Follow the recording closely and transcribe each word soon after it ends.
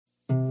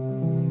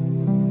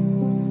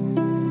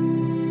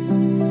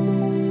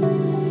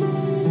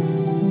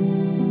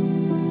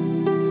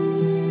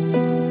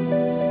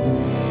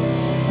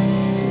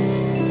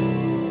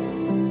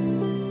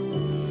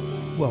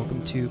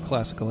welcome to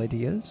Classical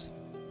Ideas.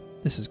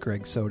 This is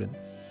Greg Soden.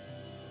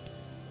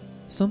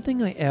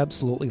 Something I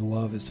absolutely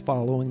love is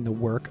following the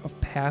work of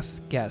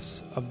past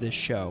guests of this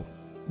show,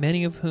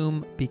 many of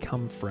whom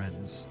become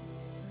friends.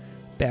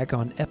 Back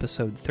on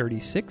episode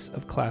 36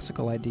 of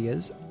Classical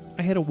Ideas,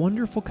 I had a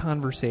wonderful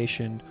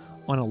conversation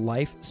on a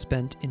life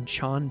spent in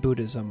Chan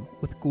Buddhism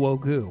with Guo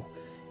Gu,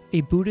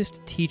 a Buddhist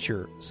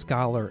teacher,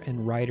 scholar,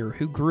 and writer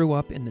who grew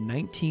up in the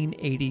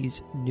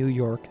 1980s New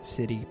York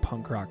City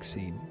punk rock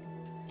scene.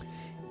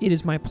 It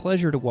is my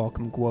pleasure to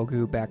welcome Guo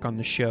Gu back on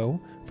the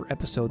show for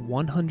episode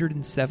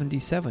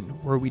 177,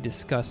 where we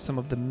discuss some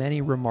of the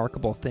many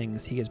remarkable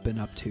things he has been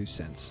up to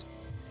since.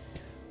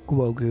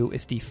 Guo Gu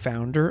is the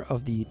founder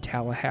of the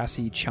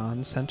Tallahassee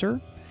Chan Center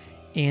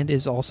and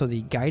is also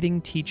the guiding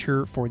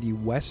teacher for the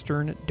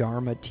Western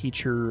Dharma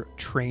Teacher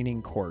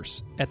Training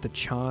Course at the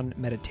Chan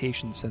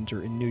Meditation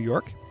Center in New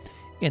York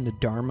and the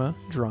Dharma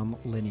Drum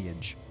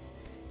Lineage.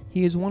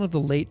 He is one of the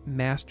late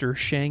Master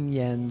Sheng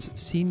Yen's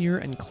senior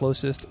and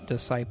closest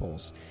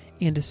disciples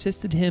and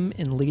assisted him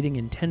in leading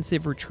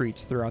intensive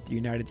retreats throughout the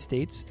United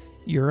States,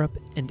 Europe,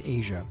 and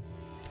Asia.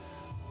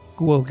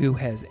 Guo Gu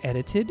has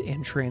edited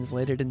and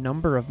translated a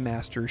number of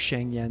Master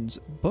Sheng Yen's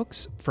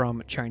books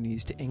from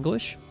Chinese to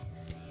English.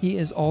 He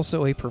is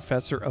also a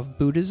professor of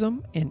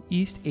Buddhism and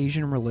East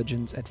Asian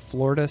religions at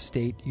Florida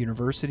State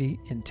University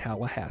in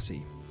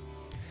Tallahassee.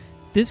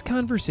 This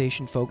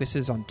conversation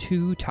focuses on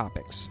two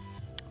topics.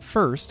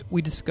 First,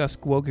 we discuss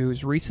Guo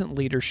Gu's recent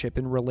leadership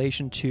in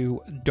relation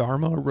to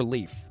Dharma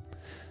Relief.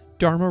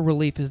 Dharma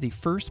Relief is the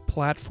first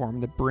platform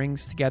that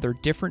brings together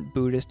different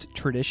Buddhist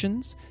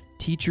traditions,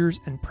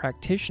 teachers, and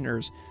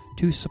practitioners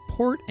to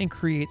support and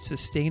create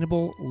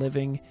sustainable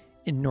living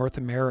in North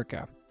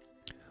America.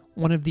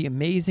 One of the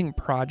amazing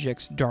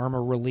projects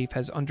Dharma Relief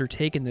has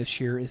undertaken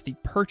this year is the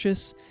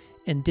purchase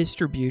and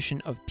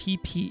distribution of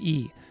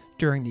PPE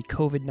during the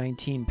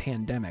COVID-19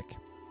 pandemic.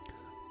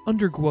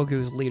 Under Guo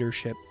Gu's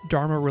leadership,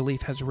 Dharma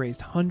Relief has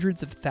raised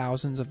hundreds of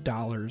thousands of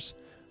dollars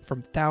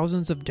from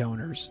thousands of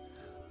donors,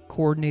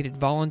 coordinated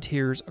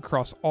volunteers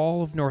across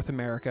all of North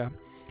America,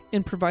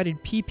 and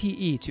provided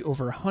PPE to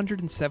over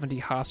 170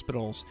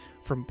 hospitals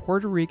from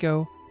Puerto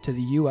Rico to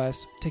the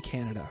U.S. to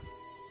Canada.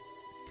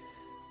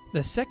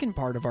 The second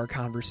part of our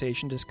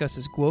conversation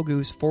discusses Guo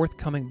Gu's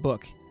forthcoming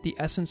book, The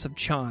Essence of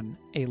Chan,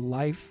 A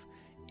Life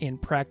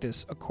and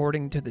Practice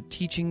According to the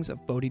Teachings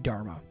of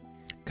Bodhidharma,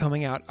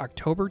 coming out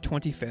October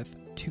 25th,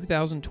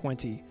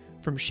 2020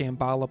 from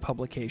Shambhala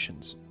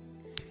Publications.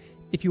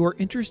 If you are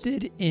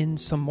interested in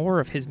some more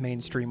of his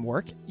mainstream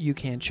work, you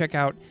can check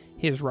out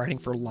his writing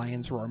for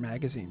Lion's Roar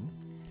magazine.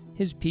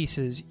 His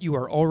pieces, You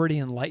Are Already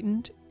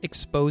Enlightened,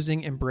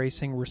 Exposing,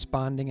 Embracing,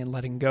 Responding, and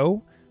Letting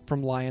Go,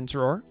 from Lion's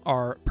Roar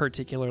are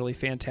particularly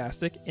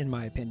fantastic, in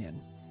my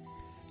opinion.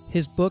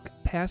 His book,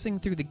 Passing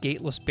Through the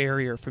Gateless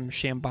Barrier from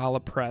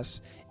Shambhala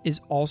Press,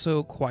 is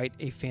also quite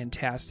a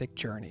fantastic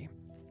journey.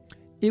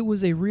 It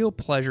was a real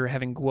pleasure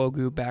having Guo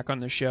Gu back on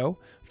the show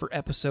for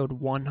episode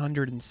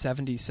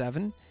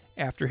 177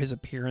 after his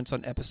appearance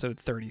on episode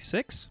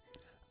 36.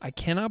 I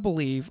cannot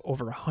believe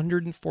over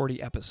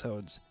 140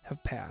 episodes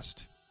have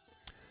passed.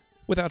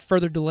 Without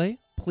further delay,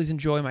 please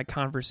enjoy my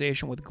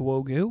conversation with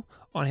Guo Gu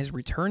on his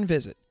return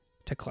visit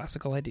to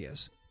Classical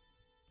Ideas.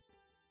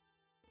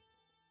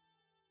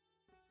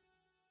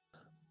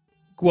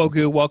 Guo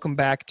Gu, welcome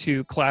back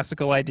to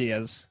Classical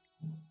Ideas.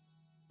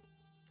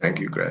 Thank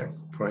you, Greg,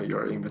 for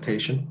your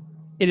invitation.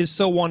 It is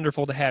so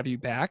wonderful to have you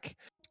back.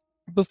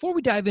 Before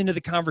we dive into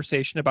the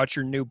conversation about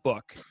your new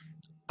book,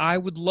 I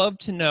would love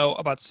to know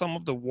about some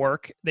of the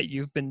work that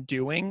you've been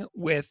doing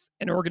with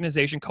an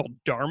organization called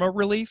Dharma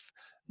Relief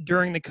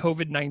during the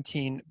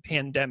COVID-19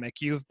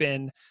 pandemic. You've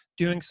been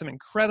doing some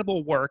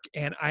incredible work,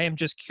 and I am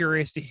just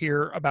curious to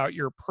hear about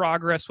your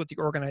progress with the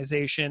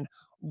organization,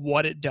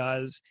 what it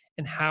does,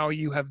 and how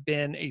you have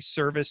been a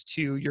service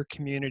to your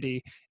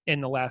community in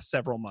the last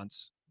several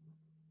months.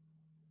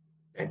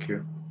 Thank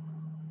you.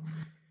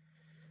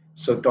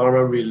 So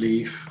Dharma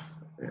Relief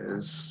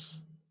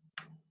is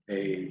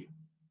a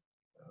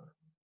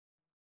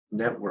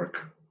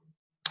network,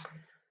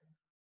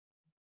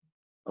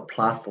 a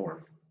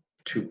platform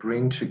to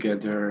bring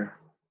together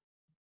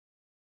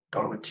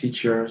Dharma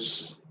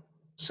teachers,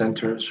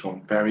 centers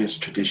from various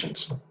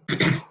traditions.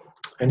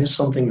 And it's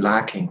something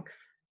lacking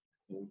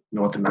in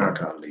North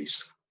America, at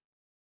least,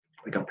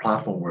 like a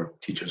platform where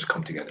teachers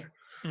come together.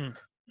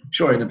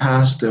 Sure, in the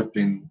past, there have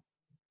been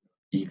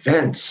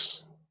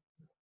events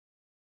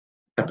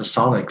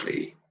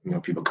episodically,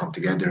 people come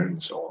together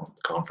and so on,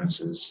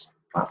 conferences,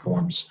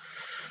 platforms,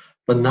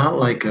 but not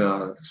like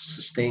a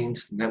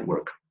sustained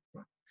network.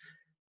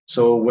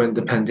 So when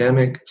the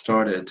pandemic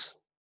started,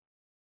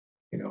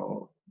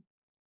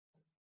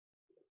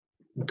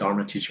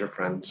 Dharma teacher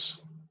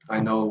friends, I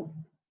know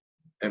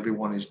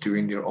everyone is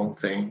doing their own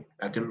thing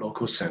at their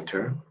local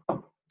center.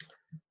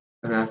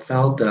 And I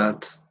felt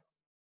that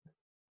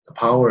the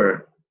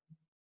power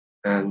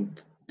and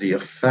the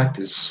effect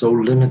is so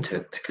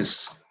limited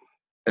because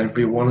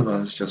every one of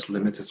us is just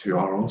limited to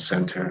our own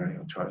center,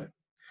 try to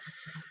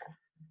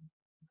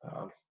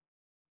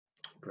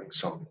bring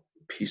some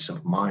peace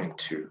of mind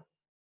to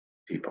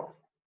people.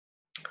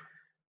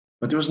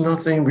 But there was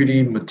nothing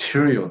really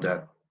material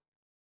that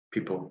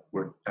people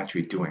were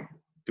actually doing.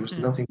 There was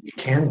nothing you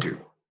can do.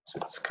 So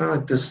it's kind of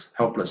like this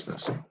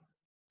helplessness.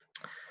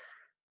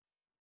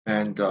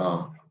 And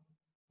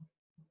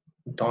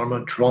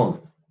Dharma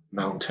Drum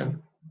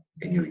Mountain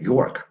in New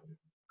York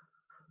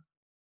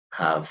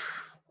have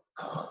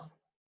uh,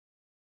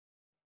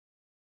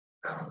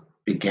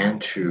 began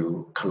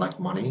to collect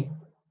money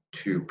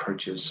to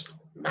purchase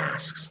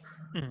masks,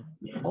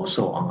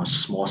 also on a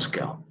small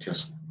scale,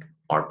 just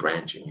our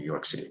branch in New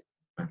York City.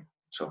 Right?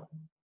 So,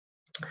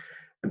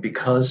 and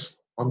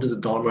because under the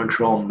Dharma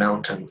Drum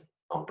Mountain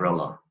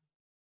umbrella,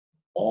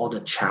 all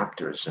the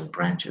chapters and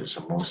branches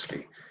are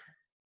mostly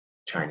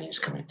Chinese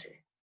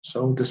community.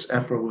 So this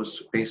effort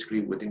was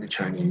basically within the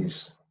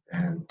Chinese,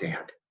 and they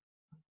had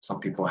some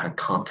people had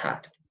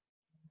contact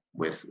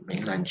with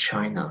mainland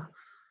China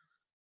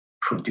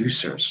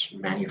producers,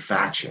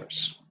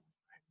 manufacturers,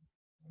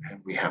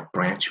 and we have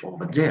branch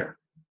over there.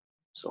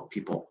 So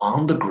people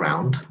on the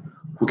ground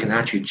who can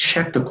actually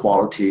check the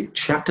quality,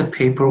 check the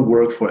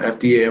paperwork for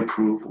FDA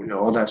approval,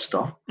 all that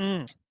stuff.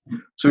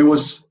 So it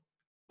was,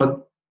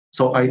 but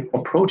so I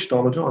approached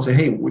Dharma John and said,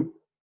 hey,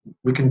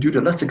 we can do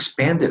that. Let's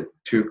expand it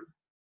to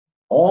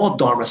all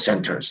Dharma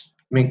centers.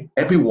 I mean,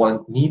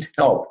 everyone need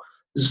help.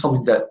 This is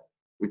something that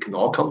we can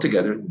all come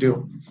together and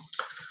do.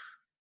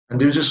 And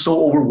they're just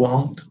so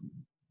overwhelmed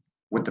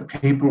with the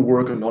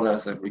paperwork and all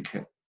that we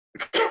can't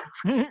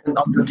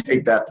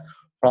undertake that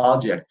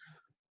project.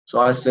 So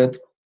I said,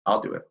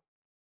 I'll do it.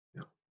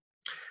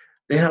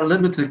 They had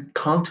limited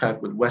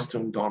contact with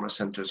Western Dharma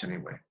centers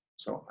anyway.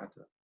 So I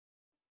said,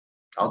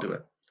 I'll do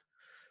it.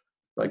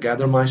 So I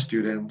gathered my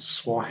students,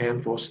 small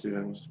handful of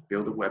students,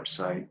 build a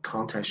website,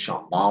 contact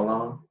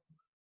Shambhala,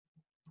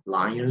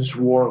 Lions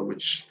Roar,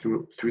 which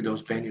through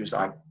those venues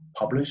I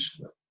published.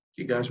 Do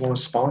you guys want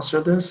to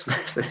sponsor this?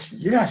 I said,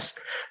 yes,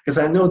 because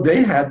I know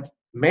they had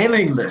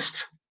mailing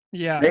list.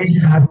 Yeah. They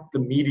had the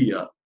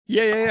media.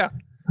 Yeah.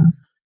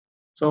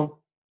 So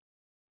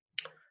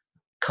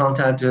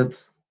contacted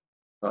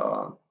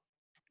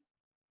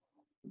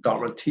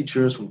Dharma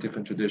teachers from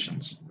different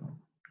traditions,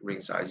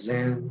 Rinzai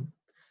Zen,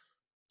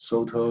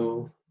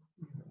 Soto,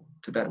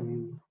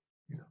 Tibetan,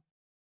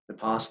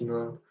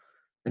 Vipassana,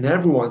 and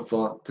everyone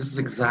thought this is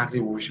exactly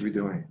what we should be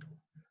doing.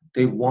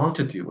 They want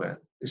to do it.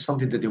 It's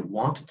something that they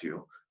want to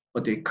do,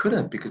 but they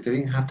couldn't because they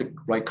didn't have the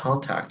right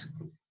contact,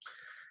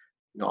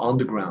 on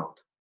the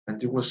ground. And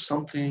there was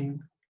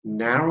something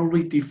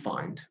narrowly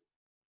defined,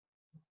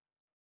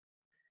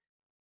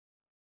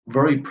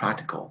 very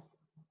practical,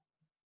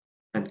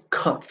 and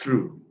cut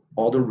through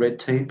all the red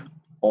tape,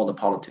 all the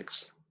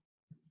politics.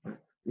 Right?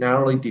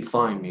 Narrowly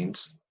defined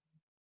means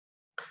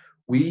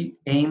we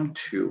aim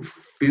to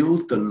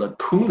fill the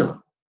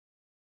lacuna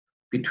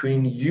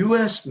between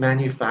US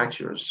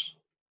manufacturers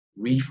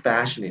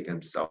refashioning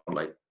themselves,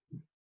 like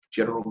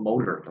General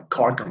Motor, like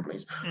car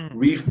companies,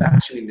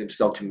 refashioning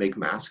themselves to make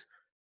masks,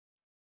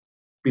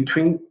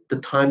 between the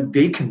time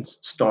they can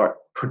start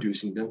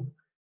producing them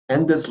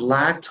and this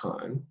lag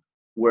time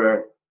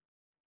where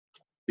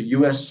the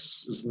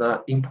US is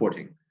not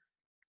importing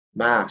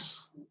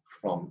masks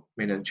from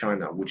mainland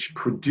China, which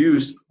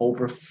produced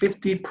over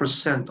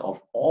 50% of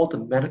all the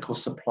medical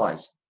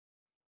supplies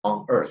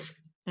on Earth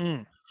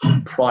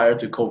prior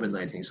to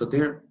COVID-19. So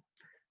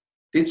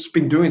it's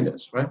been doing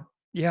this, right?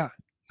 Yeah.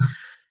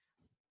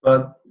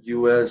 But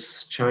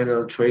US,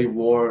 China trade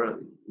war,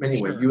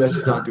 anyway, Sure. US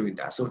is not doing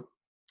that. So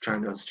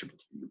China is shipping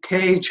to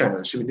UK, China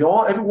is shipping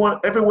to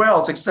everywhere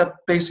else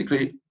except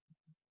basically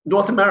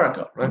North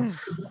America, right?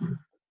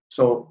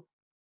 So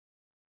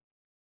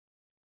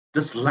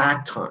this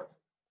lag time,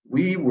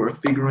 we were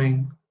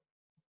figuring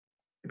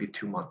maybe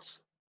 2 months,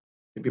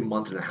 maybe a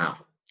month and a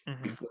half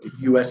before the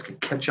US can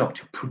catch up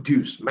to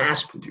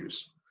mass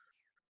produce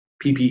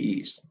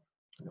PPEs,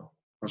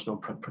 personal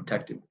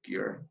protective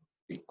gear,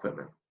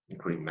 equipment,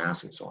 including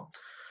masks and so on.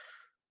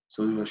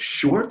 So it was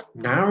short,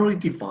 narrowly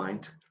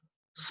defined,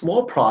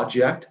 small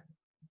project.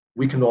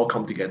 We can all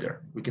come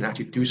together. We can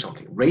actually do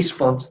something, raise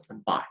funds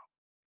and buy.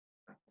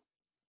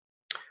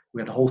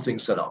 We had the whole thing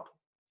set up.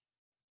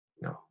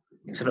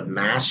 Instead of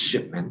mass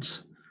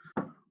shipments,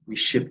 we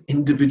ship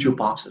individual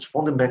boxes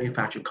from the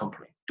manufacturing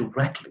company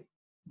directly.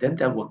 Then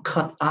that will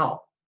cut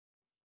out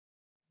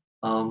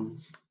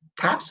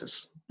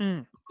taxes.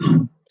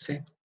 See,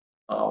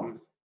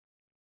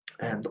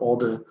 and all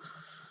the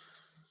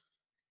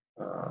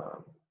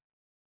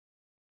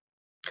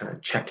kind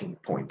of checking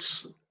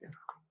points.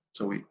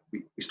 So we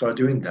started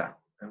doing that,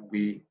 and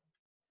we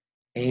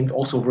aimed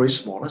also very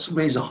small. Let's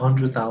raise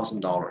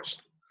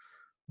 $100,000.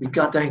 We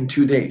got that in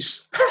 2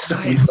 days. So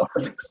Nice.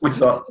 we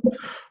thought,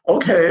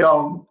 okay,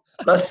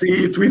 let's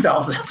see,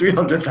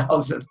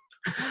 300,000.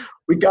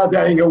 We got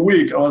that in a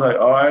week. I was like,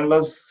 all right,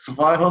 let's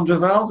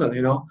 500,000.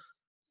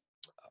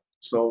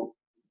 So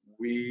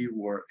we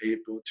were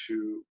able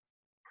to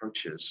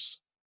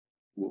purchase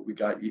what we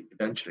got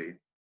eventually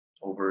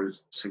over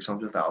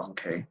 600,000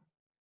 K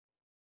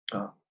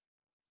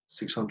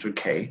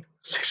 600K,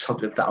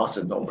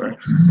 600,000 over.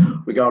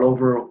 We got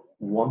over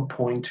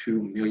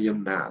 1.2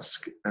 million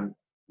masks. And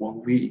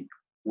when we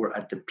were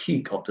at the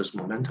peak of this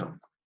momentum,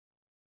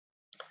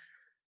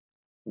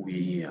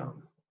 we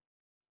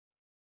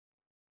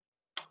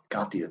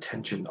got the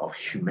attention of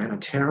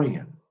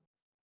humanitarian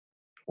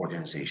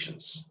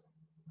organizations,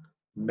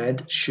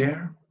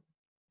 MedShare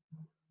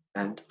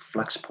and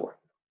Flexport.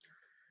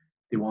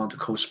 They wanted to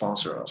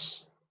co-sponsor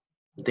us.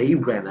 They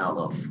ran out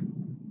of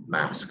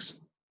masks.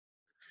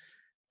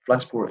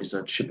 Flexport is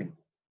a shipping,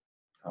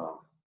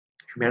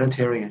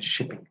 humanitarian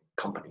shipping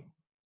company,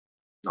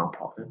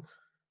 nonprofit.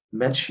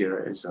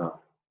 MedShare is a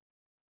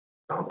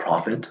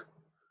nonprofit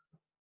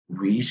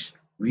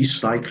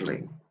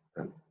recycling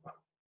and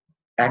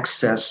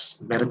excess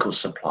medical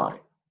supply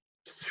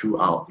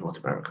throughout North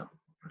America,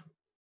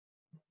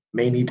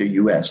 mainly the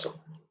US,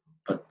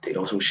 but they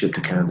also ship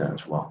to Canada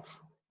as well.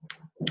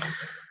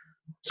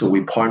 So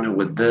we partnered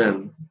with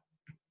them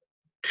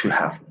to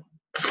have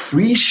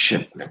free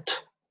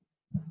shipment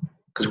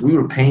because we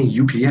were paying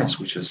UPS,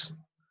 which is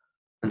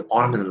an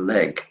arm and a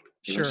leg,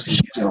 Sure.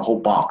 in a whole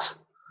box.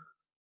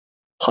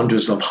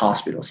 Hundreds of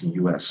hospitals in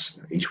US,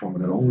 each one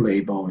with their own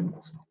label, and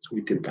so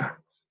we did that.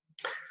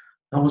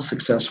 That was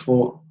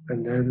successful,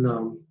 and then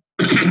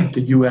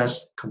the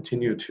US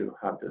continued to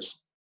have this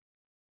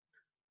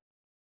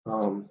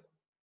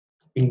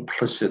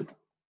implicit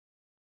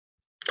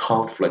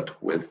conflict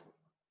with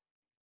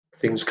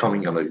things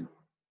coming out of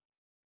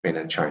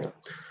mainland China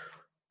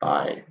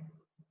by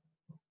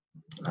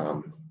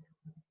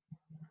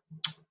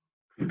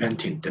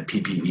preventing the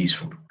PPEs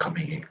from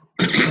coming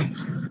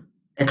in.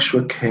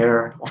 Extra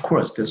care, of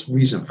course, there's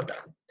reason for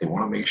that. They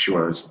want to make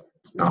sure it's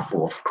not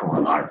full of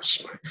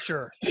coronavirus. Right?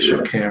 Sure.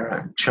 Extra care,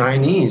 and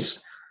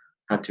Chinese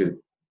had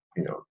to,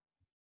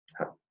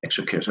 have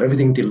extra care. So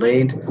everything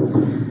delayed.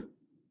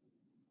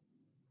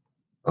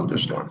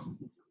 Thunderstorm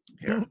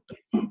here.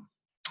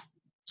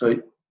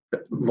 So,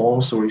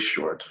 long story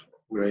short,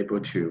 we were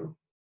able to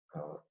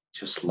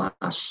just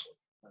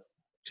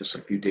a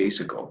few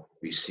days ago,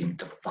 received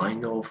the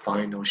final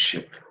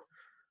shipment.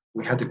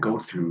 We had to go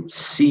through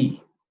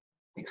sea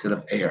instead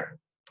of air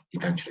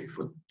eventually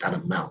for that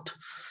amount.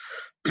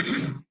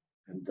 And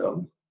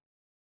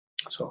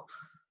so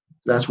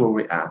that's where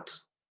we're at.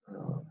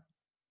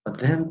 But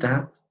then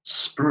that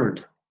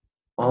spurred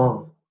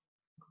on,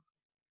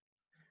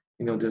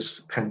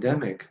 this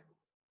pandemic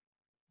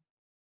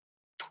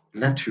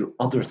led to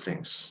other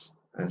things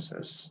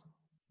as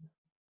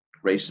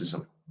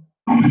racism,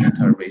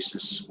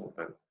 anti-racist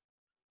movement,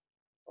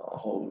 a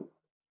whole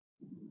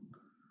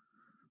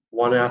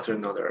one after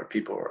another.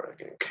 People were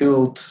getting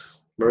killed,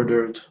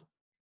 murdered,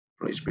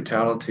 police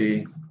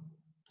brutality.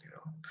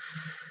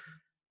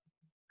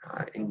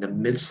 In the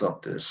midst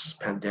of this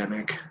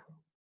pandemic,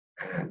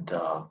 and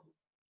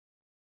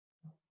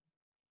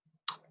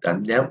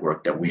that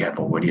network that we have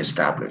already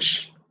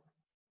established,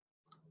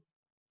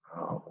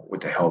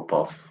 with the help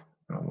of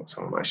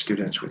some of my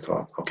students, we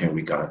thought, okay,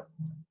 we gotta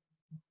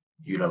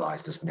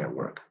utilize this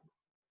network.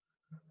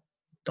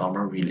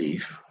 Dharma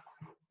Relief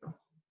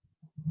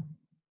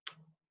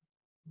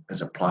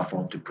as a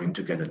platform to bring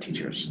together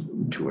teachers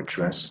to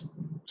address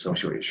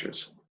social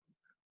issues.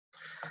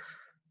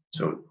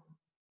 So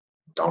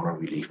Dharma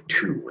Relief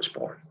 2 was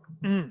born.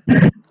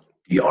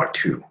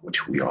 DR2,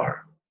 which we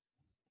are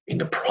in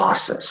the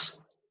process.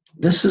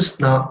 This is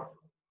not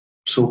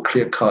so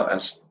clear cut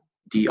as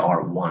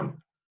DR1.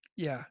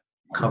 Yeah.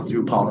 Cut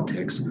through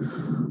politics,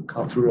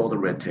 cut through all the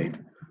red tape.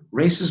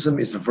 Racism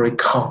is very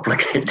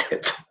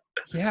complicated,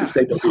 Yeah. to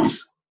say the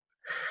least.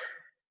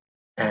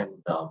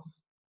 And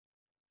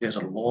there's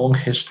a long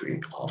history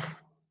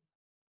of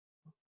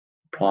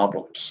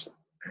problems,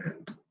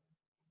 and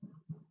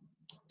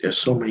there's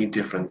so many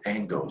different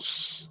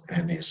angles,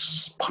 and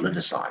it's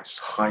politicized,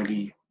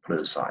 highly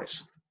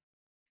politicized,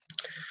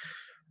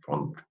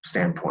 from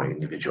standpoint of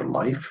individual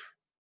life,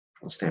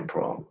 from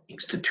standpoint of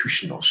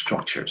institutional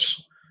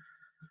structures.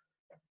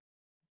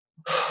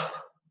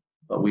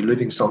 But we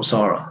live in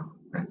samsara,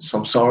 and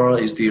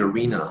samsara is the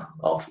arena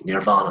of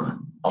nirvana,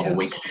 of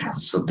awakening.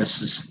 So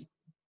this is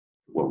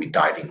where we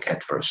dive in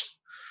head first.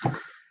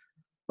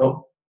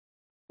 Well,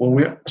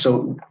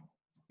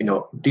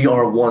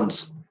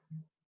 DR1's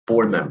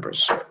board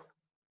members,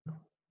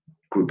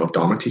 group of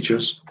Dharma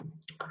teachers,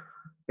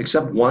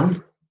 except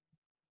one,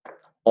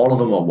 all of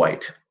them are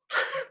white.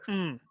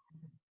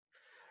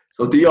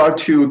 So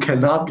DR2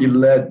 cannot be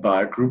led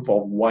by a group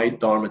of white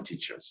Dharma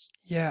teachers.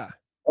 Yeah.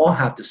 All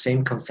have the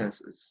same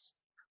consensus.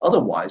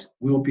 Otherwise,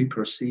 we will be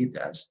perceived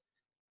as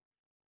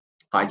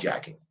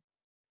hijacking.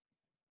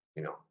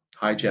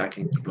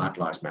 Hijacking the Black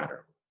Lives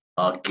Matter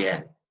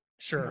again.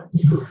 Sure.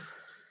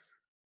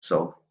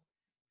 So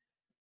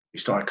we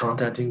started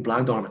contacting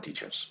Black Dharma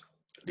teachers,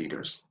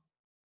 leaders.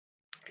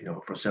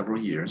 For several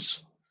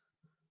years,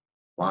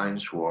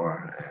 Lions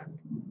Roar and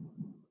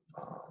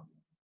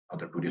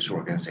other Buddhist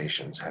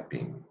organizations have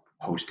been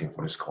hosting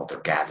what is called a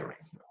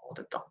gathering. All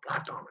the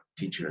Black Dharma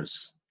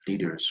teachers,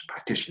 leaders,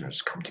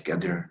 practitioners come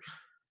together,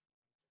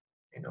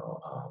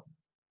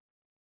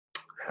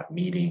 have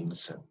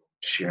meetings and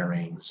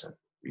sharings and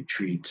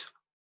retreats.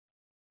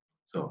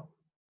 So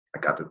I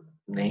got the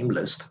name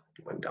list,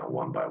 went down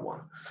one by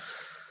one.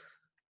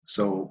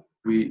 So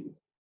we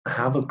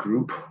have a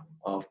group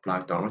of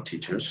Black Dharma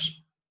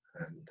teachers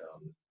and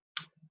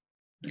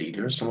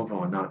leaders. Some of them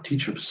are not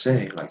teachers per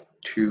se, like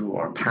two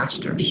are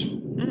pastors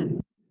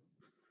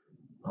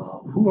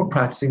who are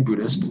practicing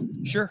Buddhist.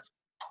 Sure.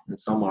 And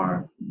some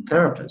are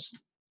therapists,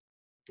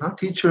 not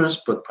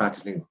teachers, but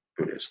practicing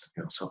Buddhist.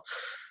 So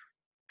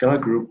got a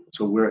group.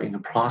 So we're in the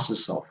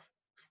process of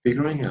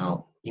figuring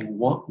out in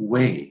what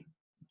way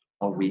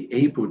are we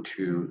able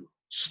to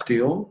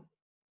still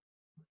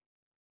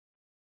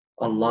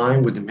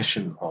align with the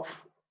mission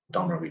of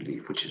Dharma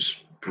Relief, which is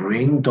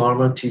bring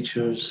Dharma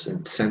teachers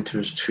and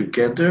centers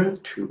together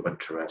to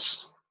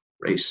address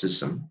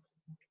racism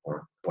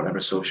or whatever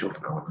social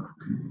phenomena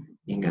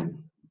in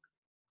an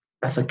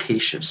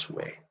efficacious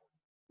way,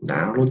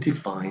 narrowly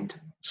defined,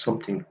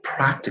 something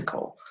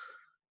practical,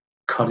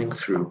 cutting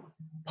through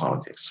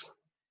politics.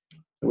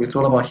 We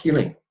thought about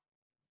healing,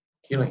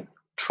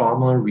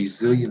 trauma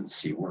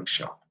resiliency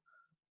workshop,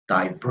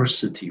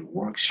 diversity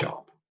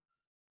workshop.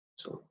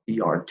 So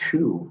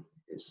DR2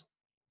 is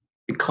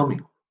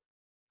becoming.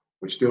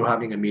 We're still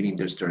having a meeting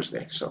this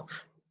Thursday, so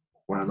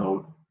we don't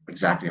know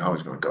exactly how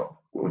it's going to go.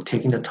 We're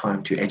taking the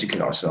time to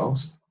educate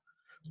ourselves,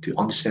 to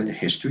understand the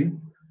history,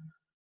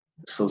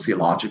 the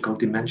sociological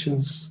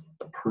dimensions,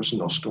 the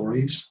personal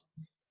stories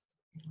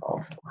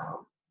of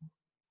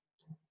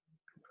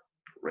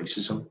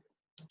racism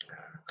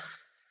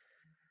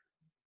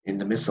in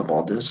the midst of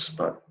all this.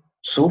 But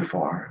so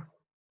far,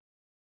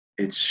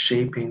 it's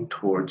shaping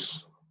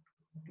towards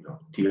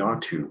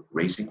DR2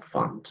 raising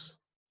funds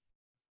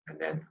and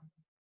then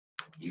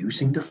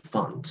using the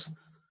funds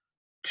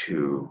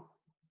to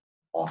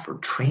offer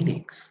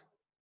trainings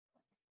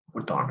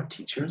for Dharma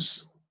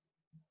teachers.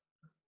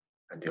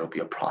 And there'll be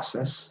a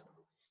process.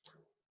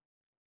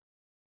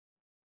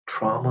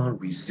 Trauma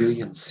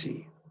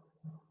resiliency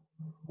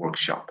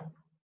workshop.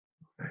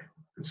 Right?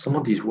 And some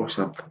of these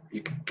workshops,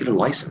 you can get a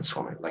license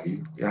from it. Like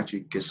you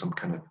actually get some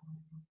kind of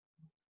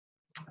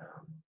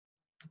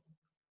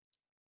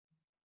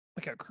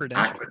like a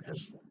credential.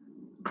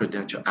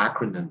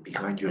 Acronym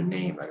behind your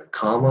name, like a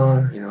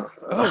comma,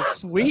 Oh,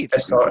 sweet.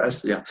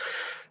 SRS, yeah.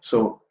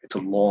 So it's a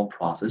long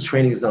process.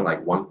 Training is not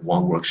like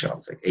one workshop.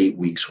 It's like 8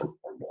 weeks or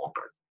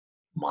longer,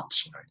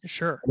 months, right?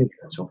 Sure.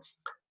 So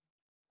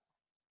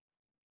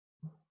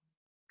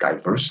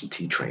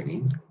diversity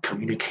training,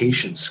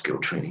 communication skill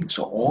training.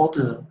 So all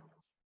the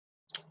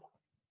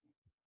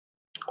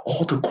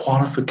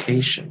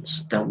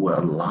qualifications that will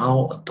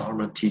allow a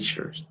Dharma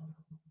teachers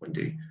when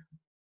they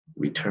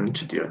return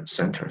to their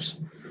centers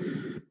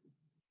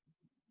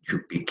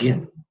to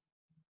begin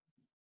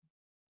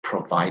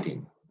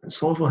providing, and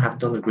some of them have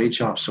done a great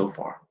job so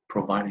far,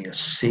 providing a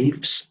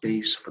safe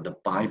space for the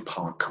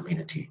BIPOC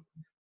community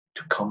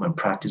to come and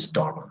practice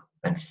Dharma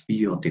and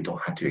feel they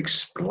don't have to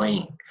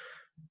explain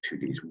to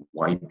these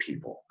white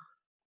people,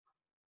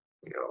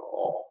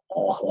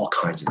 all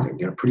kinds of things.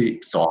 They're pretty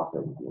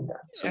exhausted doing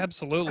that. So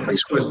absolutely.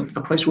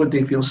 A place where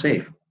they feel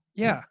safe.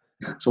 Yeah.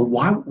 So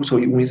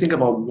when you think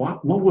about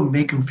what would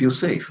make them feel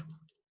safe,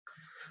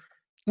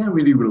 you can't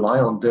really rely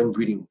on them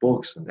reading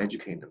books and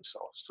educating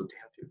themselves. So they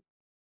have to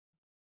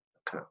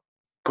kind of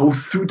go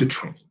through the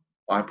training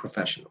by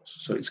professionals.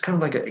 So it's kind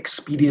of like an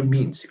expedient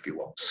means, if you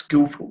will,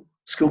 skillful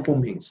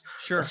means,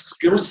 sure, a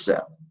skill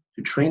set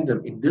to train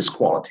them in this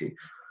quality,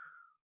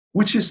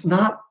 which is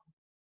not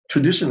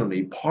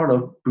traditionally part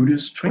of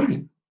Buddhist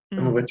training. I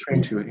mean, we're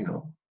trained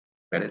to,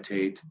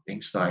 meditate,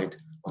 insight,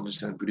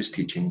 understand Buddhist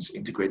teachings,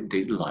 integrate in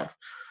daily life.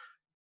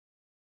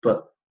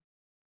 But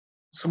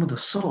some of the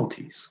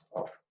subtleties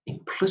of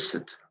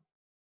implicit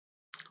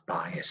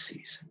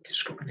biases and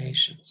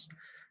discriminations,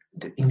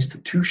 the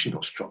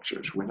institutional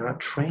structures, we're not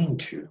trained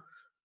to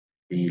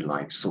be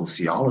like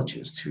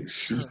sociologists to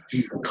see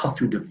through, cut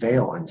through the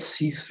veil and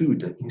see through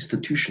the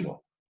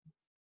institutional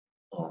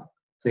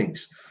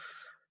things.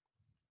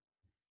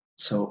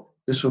 So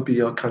this will be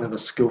a kind of a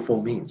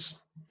skillful means,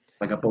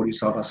 like a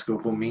bodhisattva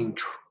skillful mean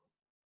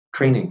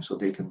training, so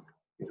they can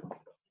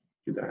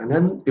do that. And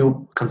then it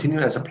will continue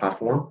as a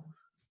platform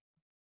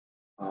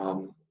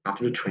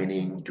after the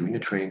training, doing the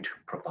training to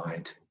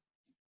provide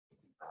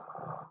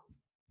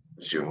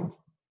Zoom,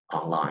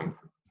 online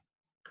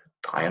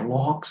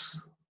dialogues,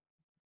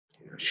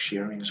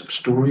 sharings of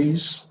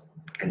stories,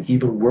 and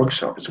even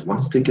workshops.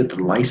 Once they get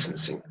the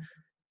licensing,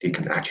 they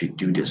can actually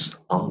do this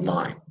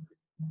online.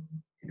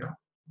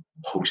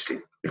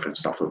 Hosting different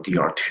stuff. So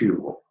DR2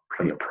 will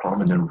play a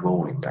prominent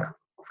role in that.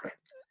 Right?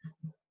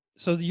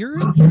 So you're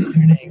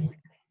envisioning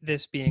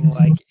this being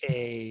like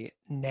a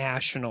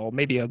national,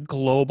 maybe a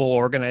global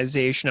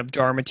organization of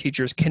Dharma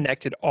teachers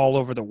connected all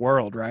over the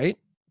world, right?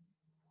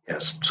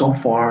 Yes. So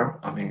far,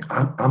 I mean,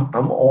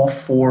 I'm all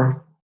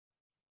for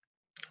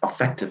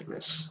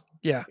effectiveness.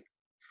 Yeah.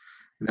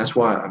 And that's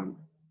why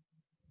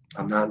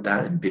I'm not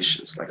that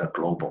ambitious, like a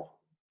global.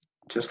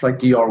 Just like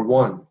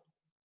DR1,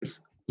 it's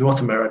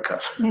North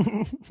America.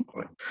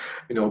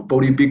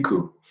 Bodhi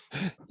Bhikkhu,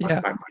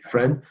 my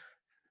friend,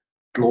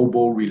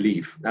 global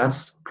relief.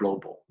 That's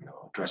global,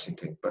 addressing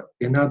things. But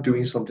they're not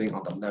doing something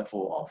on the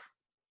level of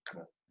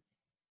kind of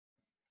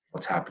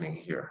what's happening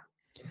here.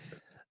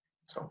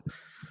 So,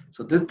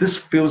 this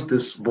fills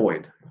this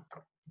void.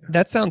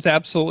 That sounds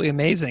absolutely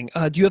amazing.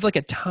 Do you have like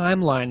a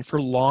timeline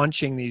for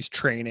launching these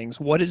trainings?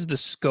 What is the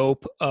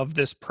scope of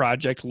this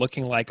project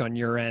looking like on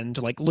your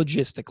end, like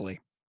logistically?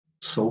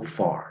 So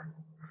far,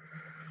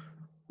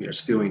 we are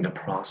still in the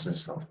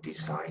process of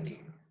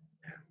designing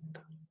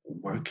and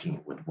working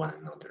with one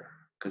another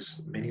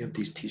because many of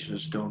these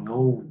teachers don't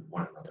know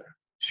one another.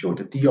 Sure,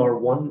 the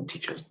DR1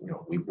 teachers,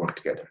 we work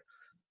together.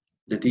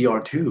 The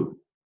DR2,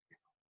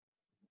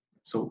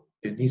 so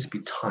it needs to be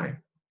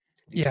time.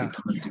 It needs to be Yeah,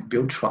 time to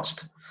build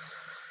trust.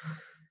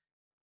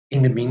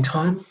 In the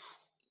meantime,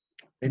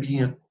 maybe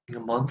in a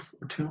month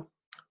or two,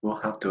 we'll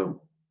have the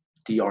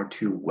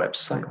DR2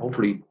 website.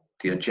 Hopefully,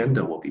 the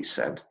agenda will be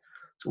set.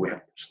 So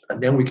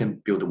and then we can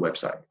build a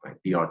website, right?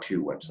 DR2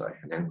 website,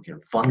 and then we can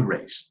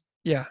fundraise.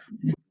 yeah,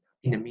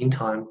 In the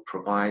meantime,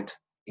 provide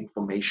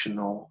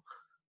informational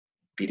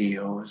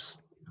videos,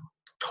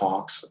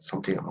 talks,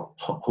 something about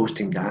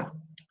hosting that,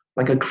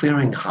 like a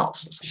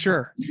clearinghouse or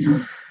sure.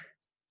 something,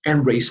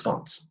 and raise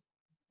funds.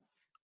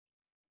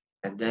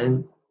 And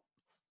then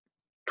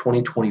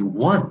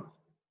 2021,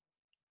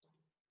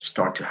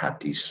 start to have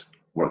these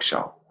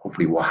workshops.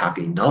 Hopefully, we'll have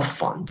enough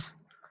funds.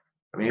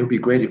 I mean, it would be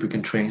great if we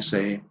can train,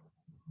 say,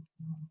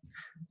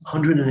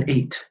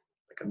 108,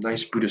 like a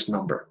nice Buddhist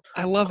number,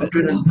 I love it.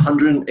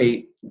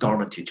 108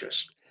 Dharma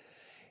teachers,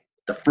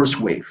 the first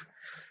wave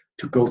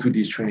to go through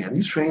these training. And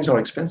these trainings are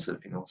expensive,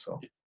 so.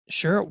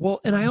 Sure. Well,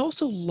 and I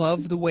also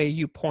love the way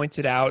you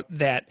pointed out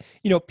that,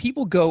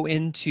 people go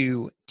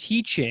into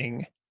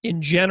teaching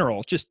in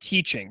general, just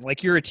teaching.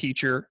 Like you're a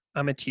teacher,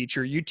 I'm a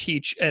teacher, you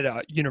teach at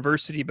a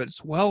university, but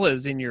as well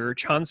as in your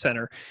Chan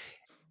Center.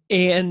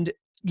 And,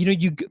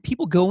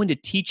 people go into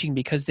teaching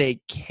because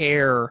they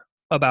care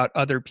about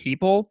other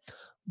people.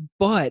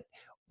 But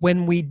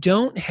when we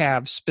don't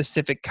have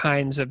specific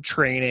kinds of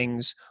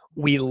trainings,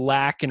 we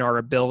lack in our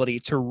ability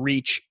to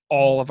reach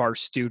all of our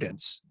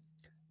students.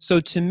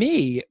 So to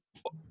me,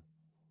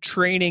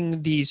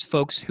 training these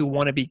folks who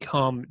want to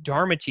become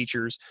Dharma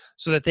teachers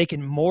so that they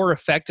can more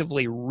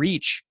effectively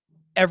reach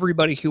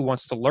everybody who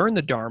wants to learn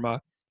the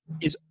Dharma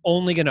is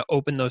only going to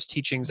open those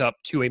teachings up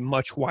to a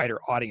much wider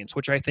audience,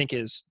 which I think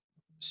is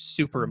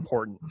super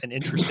important and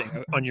interesting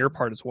on your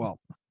part as well.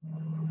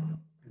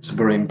 It's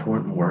very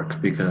important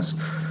work because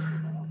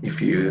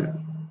if you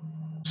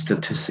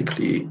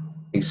statistically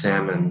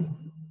examine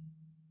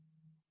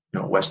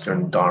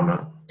Western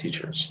Dharma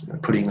teachers,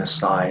 putting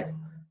aside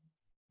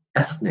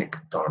ethnic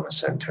Dharma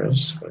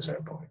centers, for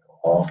example,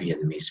 all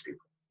Vietnamese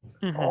people,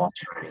 Mm-hmm. all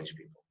Chinese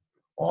people,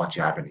 all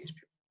Japanese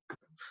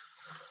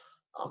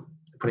people.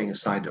 Putting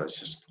aside those,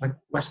 just like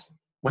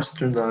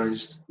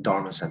westernized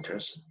Dharma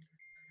centers,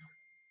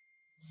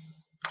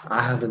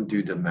 I haven't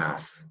do the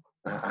math.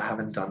 I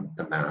haven't done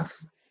the math,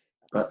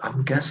 but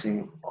I'm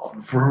guessing a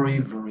very,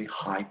 very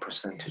high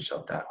percentage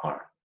of that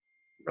are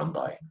run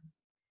by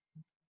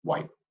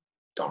white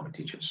Dharma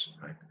teachers,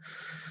 right?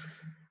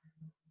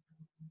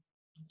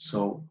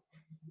 So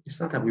it's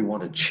not that we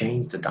want to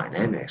change the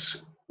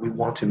dynamics. We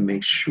want to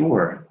make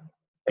sure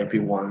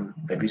everyone,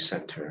 every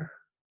center,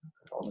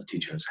 all the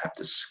teachers have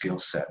the skill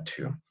set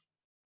to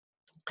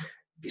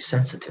be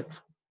sensitive,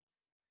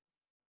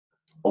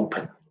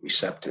 open,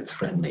 receptive,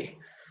 friendly,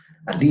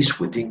 at least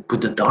within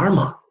Buddha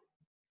Dharma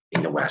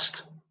in the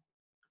West.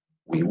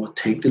 We will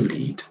take the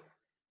lead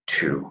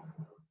to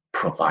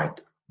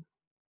provide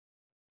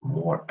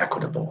more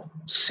equitable,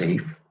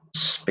 safe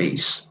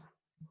space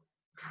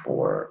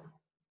for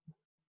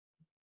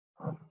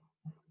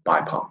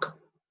BIPOC,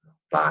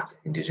 Black,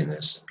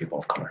 Indigenous, people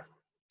of color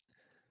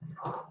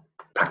uh,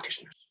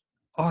 practitioners.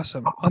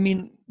 Awesome. I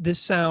mean, this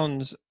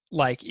sounds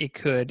like it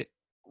could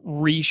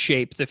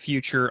reshape the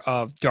future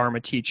of Dharma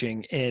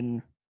teaching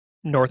in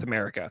North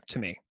America to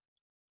me.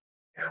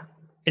 Yeah.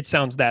 It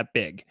sounds that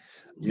big.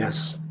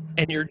 Yes.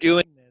 And you're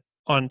doing this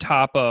on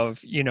top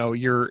of,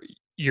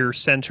 your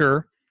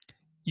center,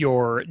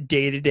 your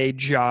day-to-day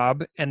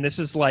job, and this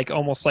is like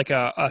almost like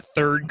a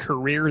third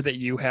career that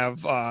you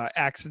have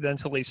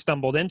accidentally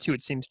stumbled into,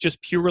 it seems,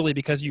 just purely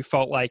because you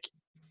felt like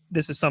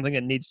this is something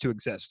that needs to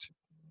exist.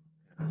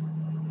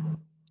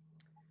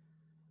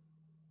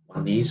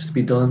 What needs to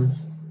be done,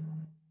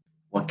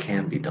 what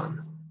can be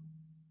done.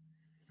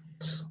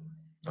 It's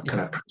a kind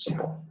Yeah. of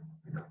principle.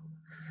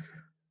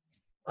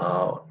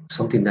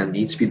 Something that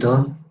needs to be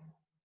done,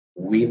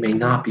 we may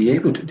not be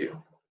able to do.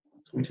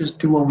 So we just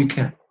do what we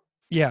can.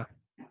 Yeah.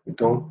 We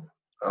don't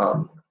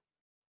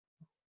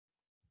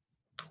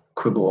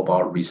quibble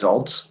about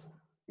results.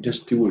 We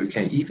just do what we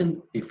can,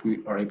 even if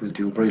we are able to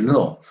do very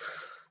little.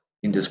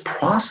 In this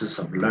process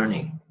of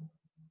learning,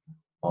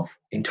 of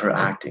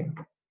interacting,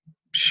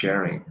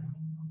 sharing,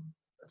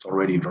 it's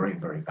already very,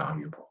 very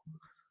valuable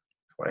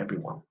for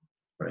everyone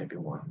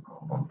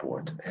on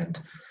board. And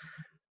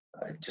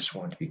I just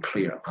want to be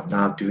clear, I'm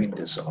not doing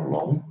this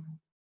alone.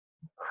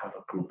 I have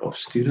a group of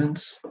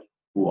students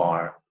who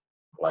are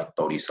like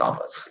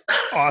bodhisattvas.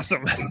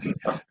 Awesome.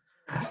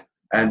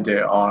 And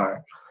there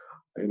are,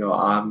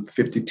 I'm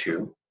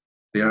 52.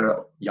 They're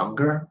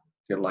younger.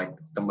 They're like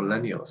the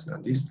millennials.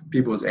 And these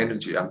people's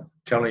energy, I'm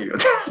telling you,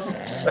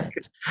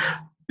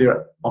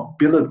 their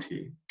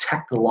ability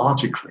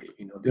technologically,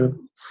 they're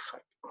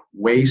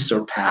way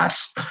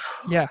surpass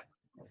Yeah.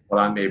 what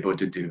I'm able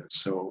to do.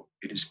 So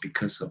it is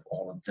because of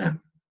all of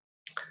them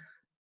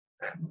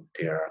and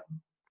their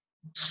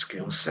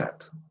skill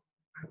set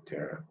and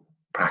their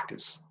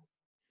practice.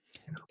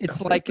 It's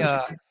that like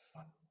really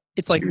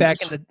it's like do back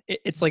this.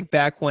 it's like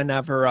back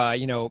whenever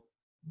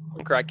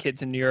punk rock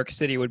kids in New York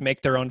City would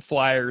make their own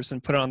flyers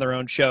and put on their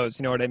own shows.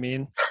 You know what I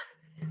mean?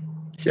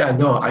 Yeah,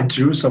 no, I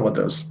drew some of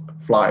those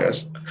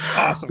flyers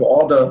Awesome. for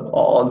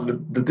all the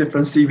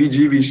different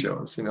CBGB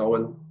shows.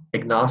 When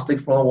Agnostic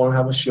Front want to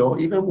have a show,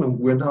 even when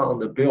we're not on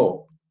the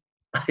bill,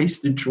 I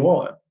used to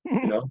draw it.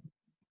 You know,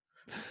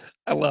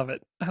 I love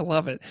it. I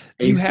love it.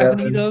 Do you have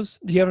any of A7. those?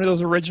 Do you have any of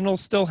those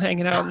originals still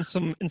hanging out in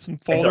some I don't,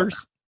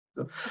 folders?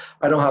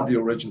 I don't have the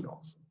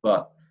originals,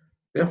 but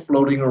they're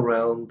floating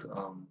around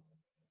on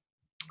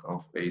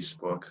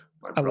Facebook.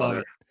 My I love brother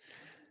it.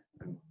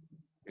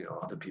 and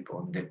other people,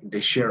 and they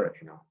share it.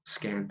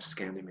 Scan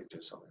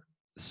images of it.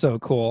 So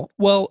cool.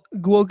 Well,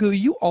 Guogu,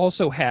 you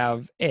also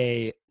have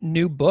a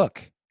new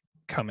book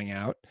coming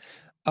out.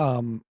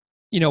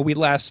 We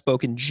last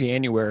spoke in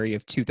January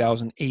of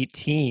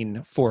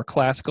 2018 for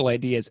Classical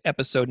Ideas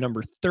episode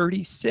number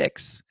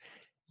 36.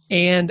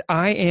 And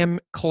I am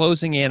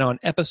closing in on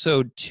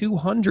episode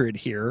 200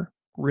 here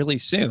really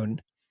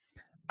soon.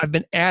 I've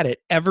been at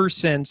it ever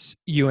since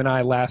you and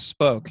I last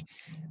spoke.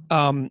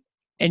 And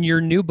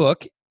your new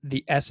book,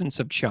 The Essence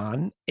of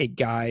Chan, A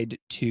Guide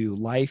to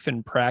Life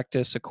and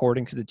Practice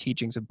According to the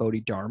Teachings of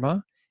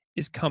Bodhidharma,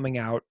 is coming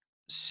out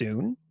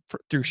soon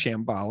through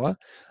Shambhala.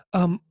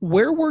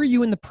 Where were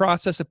you in the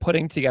process of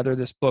putting together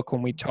this book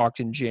when we talked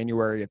in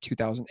January of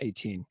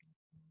 2018?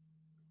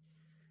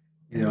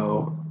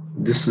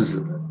 This is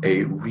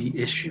a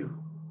reissue.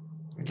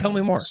 Tell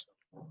me more.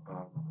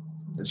 Um,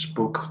 this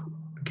book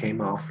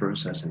came out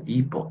first as an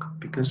ebook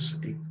because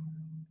it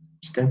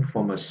stemmed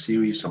from a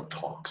series of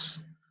talks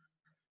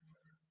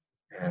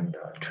and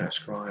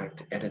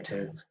transcribed,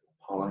 edited,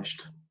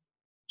 polished.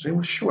 So it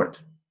was short.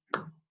 I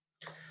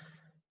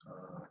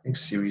think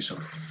series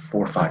of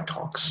 4 or 5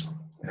 talks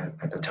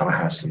at the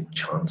Tallahassee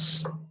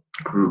Chance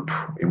group.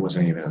 It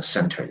wasn't even a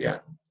center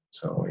yet.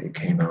 So it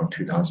came out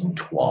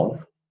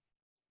 2012.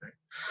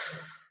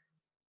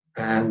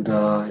 And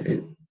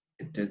it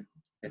did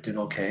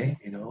okay,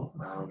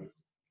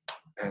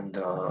 and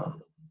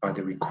by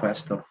the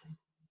request of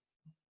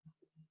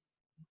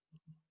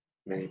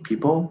many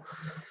people,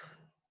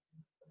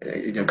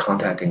 either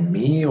contacting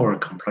me or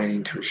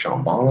complaining to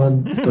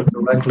Shambhala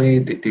directly,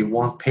 they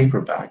want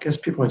paperback because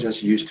people are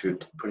just used to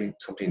putting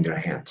something in their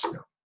hands.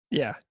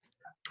 Yeah.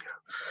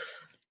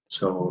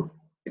 So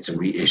it's a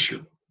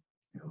reissue.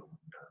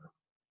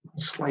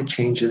 Slight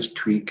changes,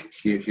 tweak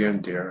here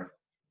and there,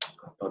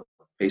 but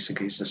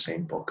basically it's the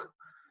same book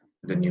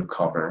with a new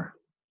cover.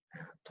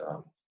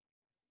 And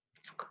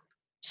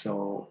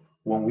so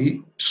when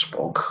we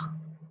spoke,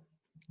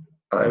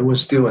 it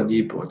was still an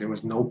ebook. There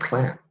was no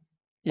plan of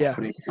Yeah.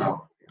 putting it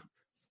out.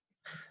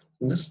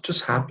 And this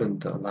just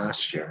happened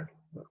last year.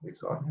 We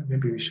thought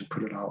maybe we should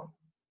put it out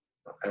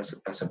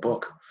as a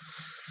book,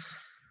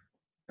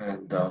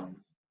 and so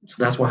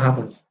that's what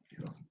happened.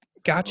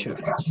 Gotcha.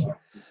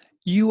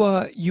 You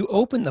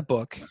open the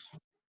book.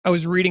 I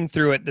was reading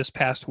through it this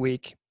past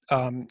week.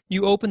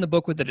 You open the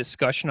book with a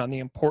discussion on the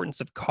importance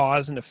of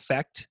cause and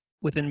effect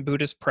within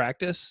Buddhist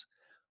practice.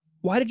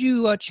 Why did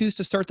you choose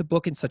to start the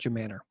book in such a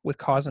manner, with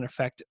cause and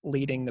effect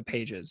leading the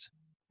pages?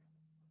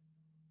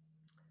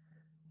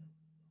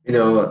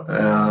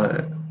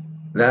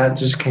 That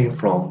just came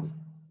from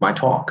my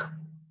talk,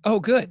 Oh,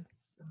 good.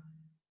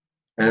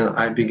 and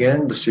I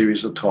began the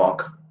series of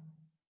talk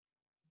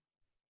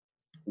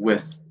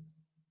with.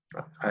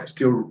 I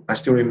still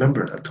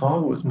remember that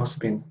talk must have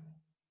been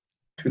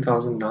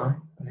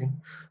 2009. I think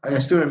I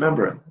still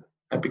remember it.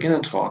 I began a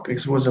talk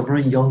because it was a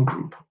very young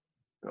group,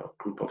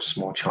 group of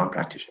small Chan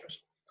practitioners.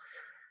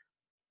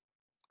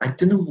 I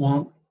didn't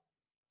want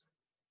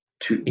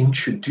to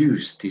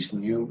introduce these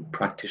new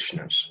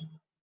practitioners.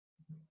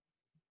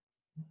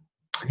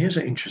 Here's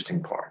an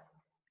interesting part.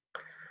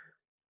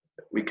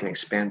 We can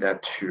expand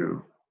that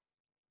to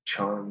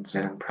Chan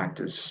Zen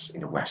practice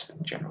in the West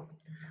in general.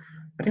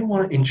 I didn't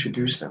want to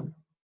introduce them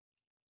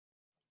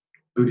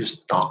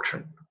Buddhist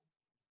doctrine,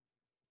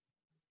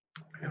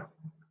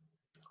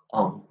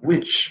 on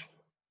which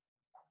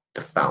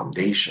the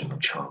foundation of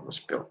Chan was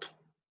built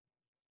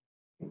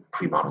in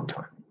pre-modern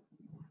time.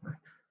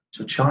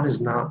 So Chan is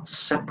not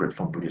separate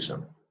from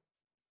Buddhism.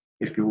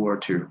 If you were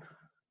to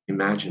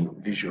imagine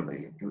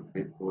visually,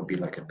 it would be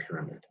like a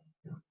pyramid.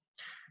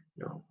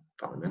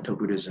 Fundamental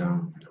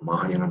Buddhism,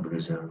 Mahayana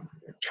Buddhism,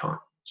 Chan.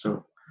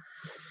 So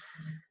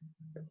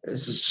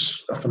this is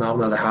just a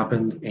phenomenon that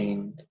happened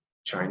in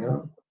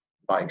China,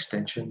 by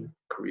extension,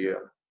 Korea,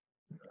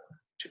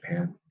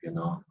 Japan,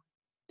 Vietnam,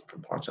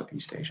 different parts of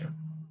East Asia.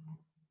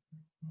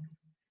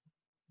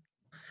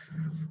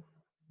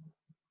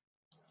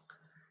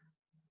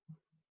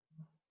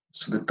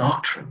 So the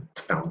doctrine,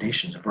 the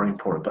foundations are very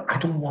important, but I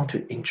don't want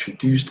to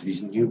introduce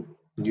these new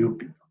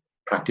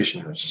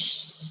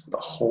practitioners the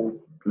whole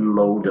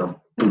load of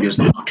Buddhist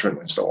doctrine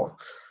and so on.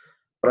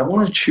 But I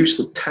want to choose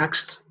the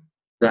text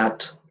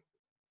that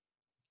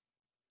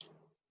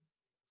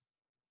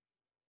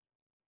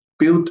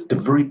build the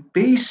very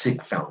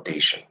basic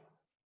foundation,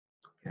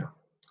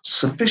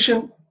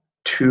 sufficient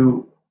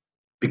to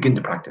begin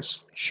the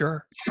practice.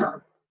 Sure.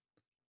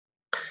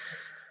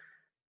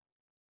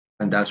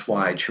 And that's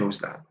why I chose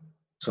that.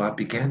 So I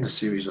began the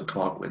series of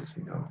talk with,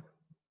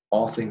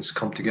 all things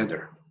come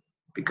together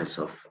because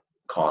of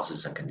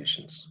causes and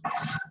conditions.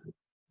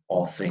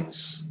 All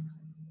things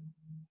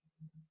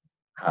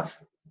have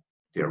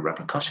their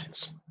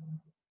repercussions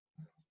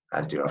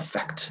as their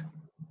effect.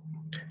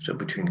 So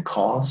between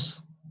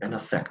cause and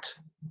effect,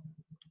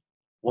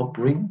 what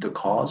brings the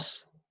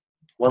cause,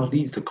 what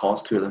leads the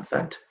cause to an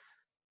effect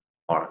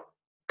are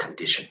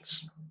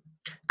conditions.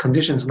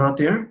 Conditions not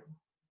there,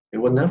 it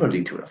will never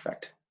lead to an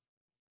effect.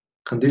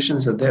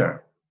 Conditions are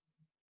there,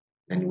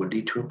 and it will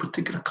lead to a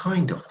particular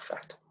kind of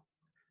effect.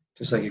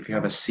 Just like if you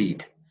have a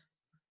seed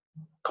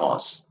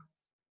cause.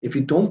 If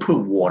you don't put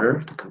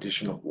water, the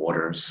condition of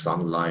water,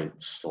 sunlight,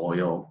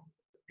 soil,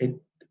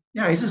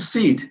 it's a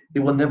seed. It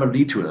will never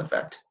lead to an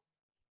effect,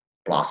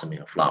 blossoming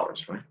of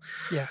flowers, right?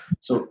 Yeah.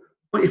 So,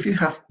 but if you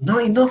have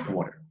not enough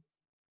water,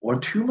 or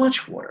too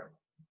much water,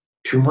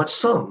 too much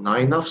sun, not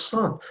enough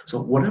sun, so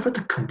whatever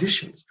the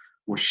conditions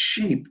will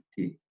shape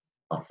the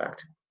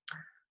effect.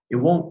 It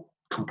won't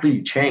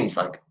completely change,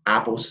 like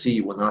apple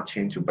seed will not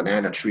change to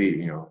banana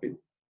tree,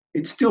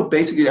 it's still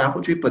basically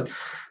apple tree, but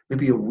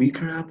maybe a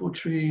weaker apple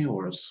tree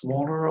or a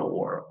smaller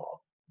or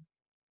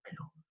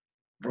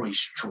very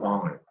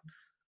strong,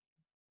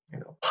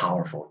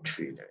 powerful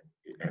tree.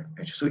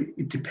 So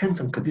it depends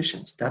on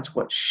conditions. That's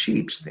what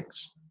shapes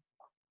things.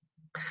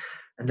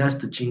 And that's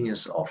the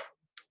genius of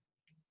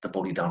the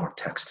Bodhidharma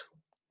text.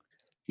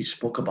 He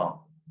spoke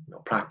about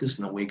practice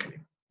and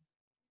awakening,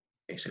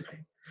 basically.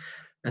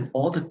 And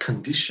all the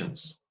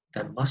conditions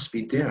that must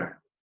be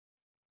there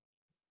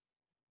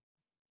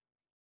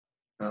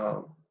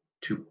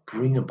to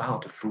bring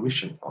about the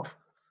fruition of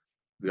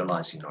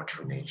realizing our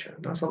true nature,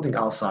 not something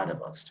outside of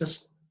us,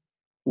 just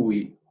who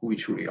we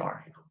truly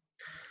are.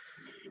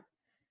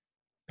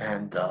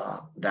 And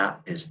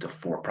that is the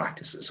 4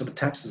 practices. So the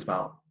text is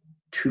about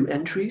 2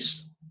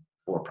 entries,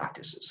 4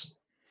 practices.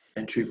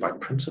 Entry by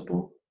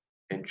principle,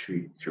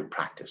 entry through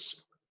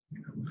practice.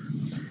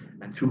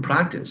 And through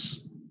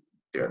practice,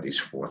 there are these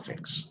 4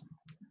 things.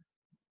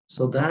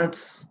 So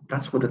that's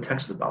what the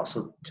text is about.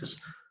 So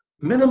just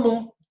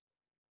minimal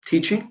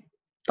teaching,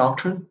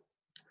 doctrine,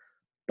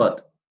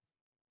 but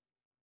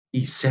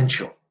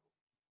essential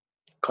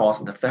cause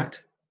and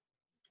effect,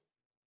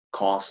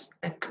 cause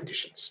and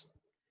conditions.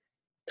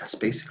 That's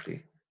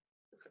basically,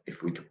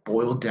 if we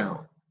boil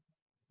down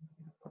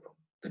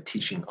the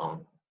teaching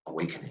on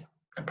awakening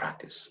and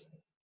practice.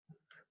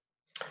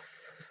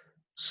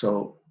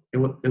 So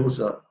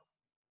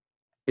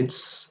it's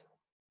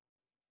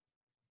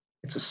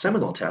a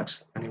seminal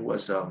text, and it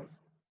was the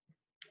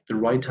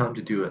right time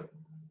to do it.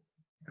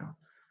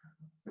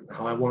 And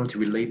how I wanted to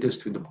relate this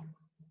to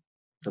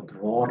the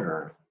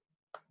broader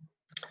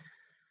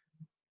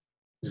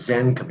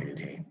Zen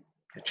community,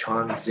 the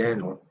Chan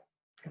Zen or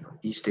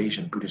East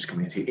Asian Buddhist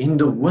community in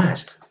the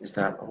West, is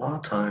that a lot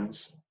of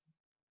times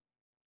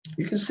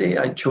you can say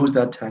I chose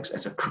that text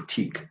as a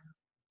critique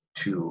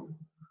to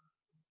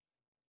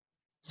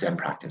Zen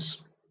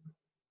practice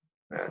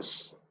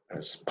as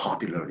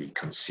popularly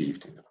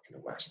conceived in the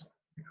West.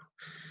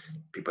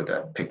 People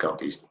that pick up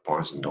these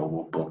Barnes and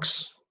Noble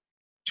books,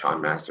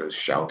 Chan masters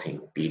shouting,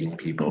 beating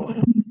people,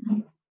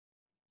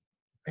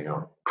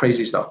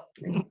 crazy stuff,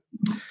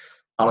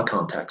 out of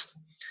context.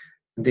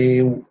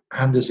 They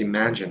have this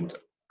imagined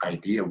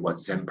idea of what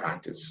Zen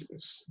practice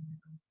is.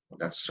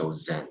 That's so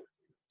Zen.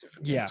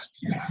 Different things.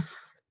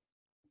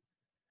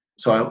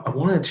 So I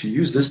wanted to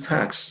use this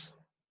text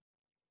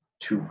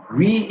to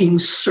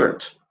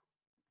reinsert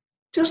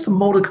just the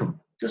modicum,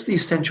 just the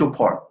essential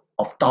part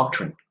of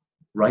doctrine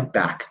right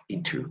back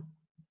into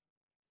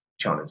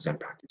Chan and Zen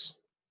practice.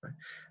 Right?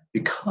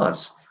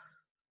 Because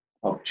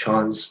of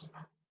Chan's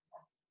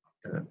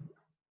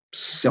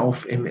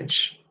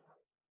self-image.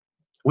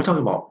 We're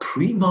talking about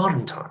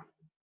pre-modern time,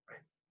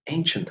 right?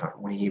 Ancient time,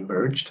 when he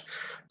emerged,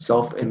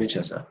 self-image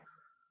as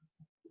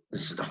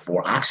this is the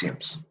 4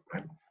 axioms,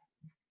 right?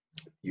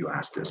 You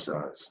asked this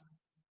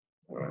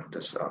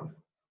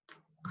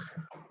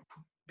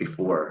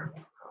before.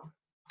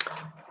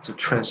 It's a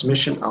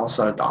transmission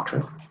outside of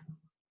doctrine,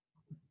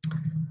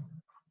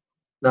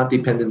 not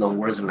dependent on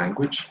words and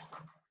language,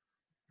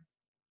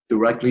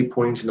 directly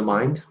pointing to the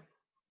mind,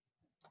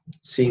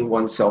 seeing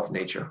oneself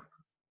nature,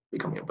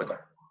 becoming a Buddha.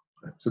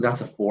 Right? So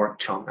that's a 4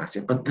 Chan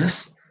axiom. But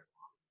this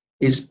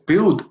is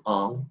built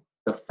on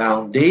the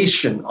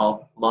foundation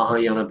of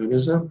Mahayana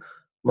Buddhism.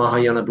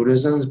 Mahayana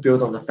Buddhism is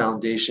built on the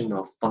foundation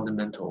of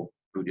fundamental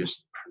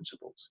Buddhist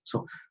principles.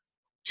 So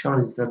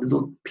Chan is that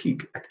little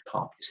peak at the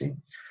top, you see.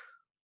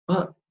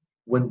 But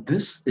when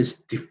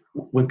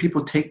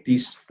people take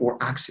these four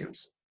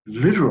axioms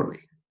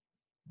literally,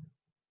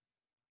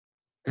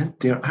 then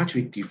they're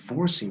actually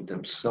divorcing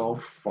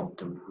themselves from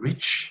the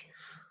rich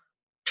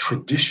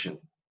tradition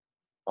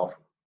of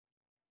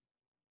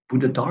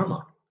Buddha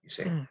Dharma, you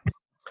say.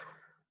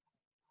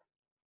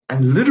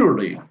 And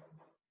literally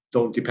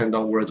don't depend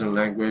on words and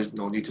language,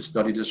 no need to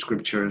study the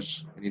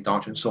scriptures, any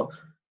doctrine. So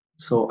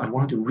I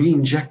wanted to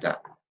re-inject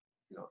that,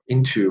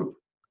 into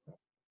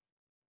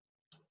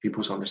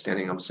people's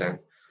understanding of Zen,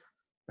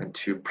 and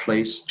to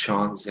place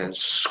Chan Zen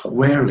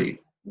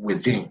squarely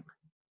within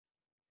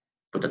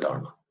Buddha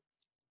Dharma.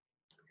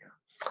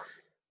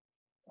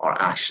 Our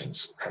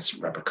actions has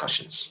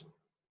repercussions,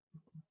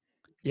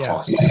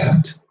 cause and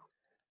effect.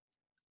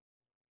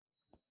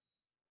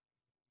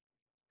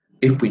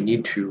 If we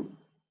need to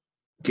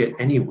get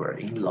anywhere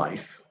in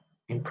life,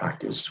 in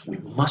practice, we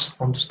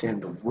must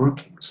understand the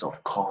workings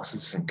of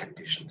causes and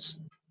conditions.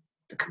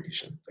 The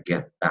condition,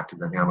 again, back to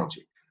the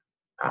analogy,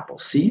 apple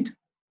seed,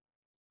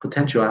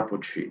 potential apple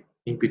tree,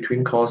 in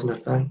between cause and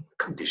effect,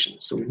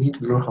 conditions. So we need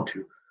to learn how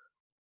to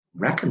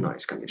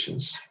recognize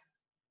conditions,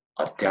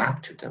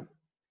 adapt to them,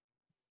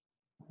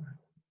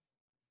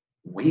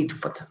 wait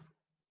for them,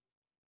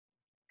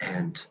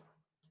 and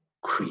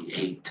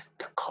create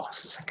the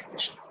causes and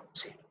conditions.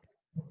 See,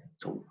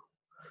 so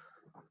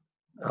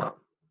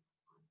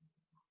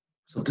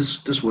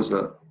this was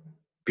a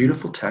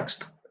beautiful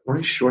text,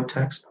 very short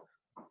text,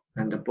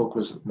 and the book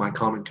was my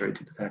commentary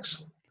to the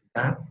text.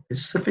 That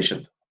is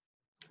sufficient.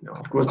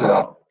 Of course, there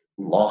are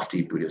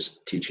lofty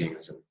Buddhist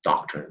teachings and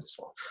doctrines and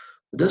so on,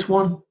 but this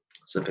one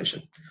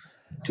sufficient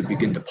to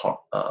begin the path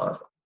of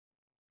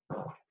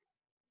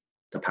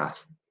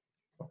practice.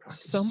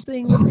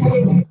 Something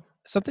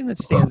that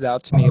stands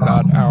out to me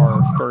about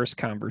our first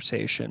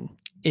conversation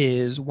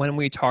is when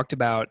we talked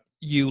about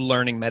you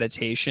learning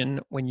meditation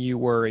when you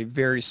were a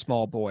very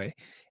small boy.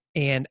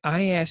 And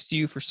I asked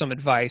you for some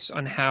advice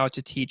on how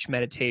to teach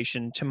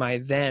meditation to my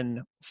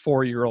then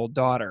 4-year-old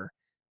daughter,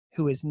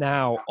 who is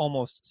now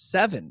almost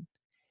 7.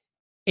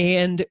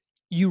 And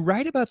you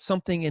write about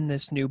something in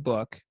this new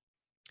book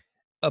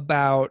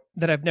about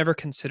that I've never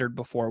considered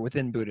before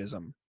within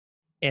Buddhism.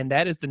 And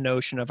that is the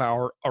notion of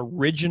our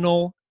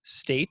original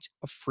state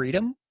of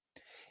freedom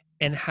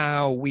and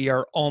how we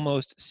are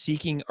almost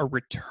seeking a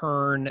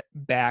return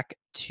back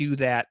to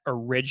that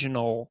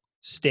original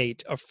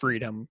state of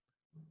freedom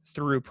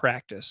through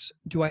practice.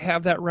 Do I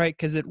have that right?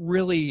 Because it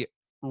really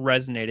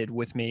resonated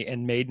with me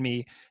and made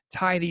me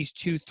tie these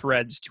two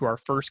threads to our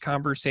first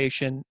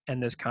conversation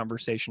and this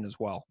conversation as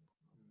well.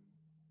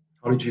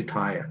 How did you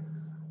tie it?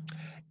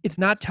 It's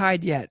not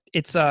tied yet.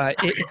 It's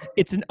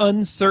an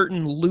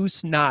uncertain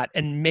loose knot,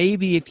 and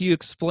maybe if you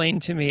explain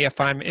to me if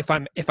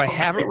I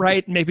have it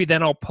right, maybe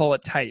then I'll pull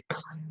it tight.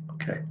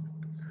 Okay.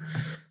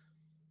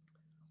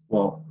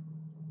 Well,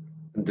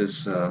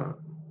 this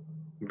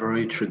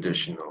very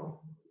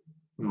traditional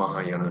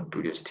Mahayana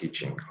Buddhist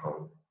teaching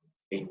on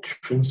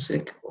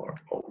intrinsic or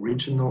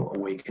original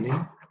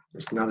awakening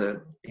is not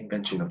an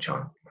invention of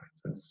Chan.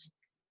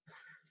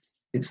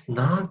 It's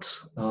not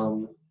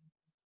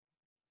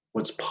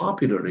what's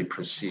popularly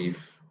perceived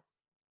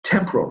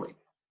temporally,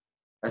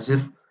 as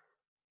if,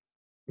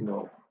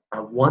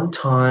 at one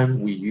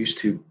time we used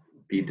to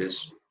be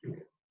this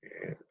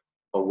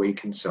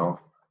awakened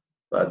self,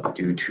 but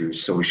due to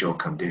social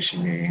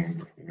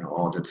conditioning,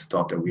 all the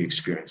stuff that we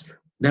experienced,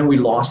 then we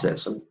lost it,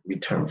 so we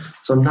return.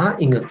 So not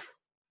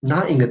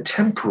in a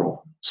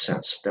temporal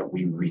sense that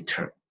we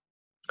return.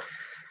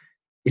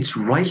 It's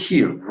right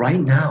here,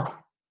 right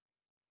now.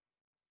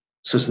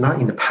 So it's not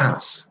in the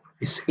past,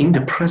 it's in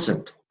the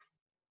present.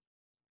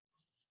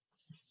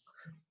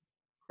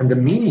 And the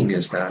meaning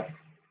is that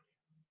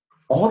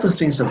all the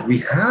things that we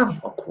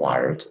have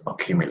acquired,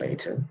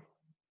 accumulated,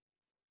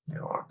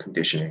 our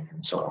conditioning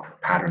and so on,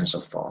 patterns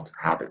of thought,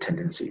 habit,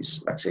 tendencies,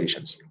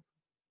 vexations,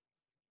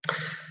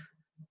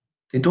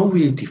 they don't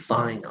really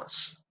define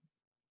us.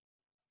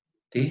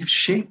 They've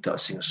shaped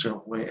us in a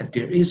certain way, and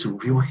there is a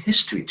real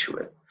history to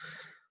it.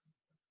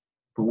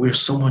 But we're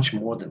so much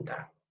more than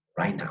that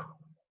right now.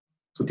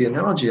 So the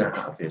analogy I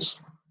have is,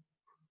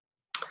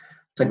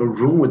 it's like a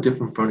room with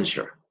different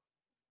furniture.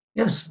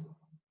 Yes,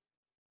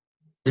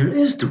 there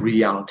is the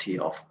reality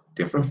of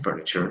different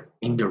furniture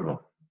in the room.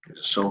 There's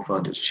a sofa,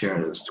 there's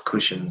chairs, there's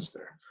cushions,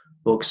 there are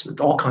books, there's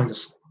all kinds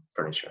of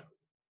furniture.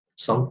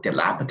 Some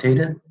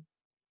dilapidated,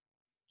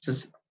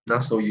 just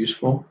not so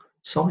useful.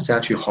 Some is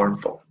actually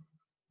harmful.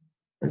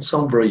 And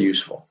some very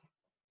useful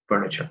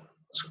furniture.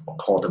 Let's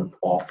call them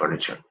all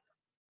furniture.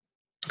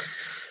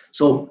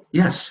 So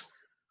yes,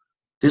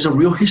 there's a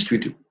real history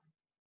to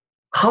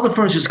how the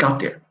furnitures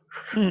got there.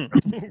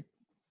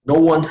 No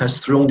one has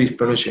thrown these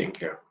furniture in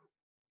here.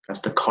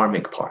 That's the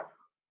karmic part.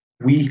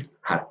 We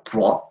have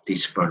brought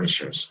these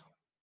furnitures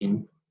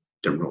in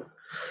the room.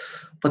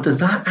 But does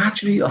that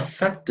actually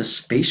affect the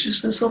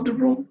spaciousness of the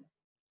room?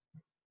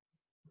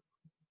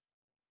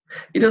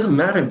 It doesn't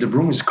matter if the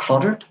room is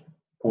cluttered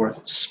or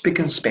spick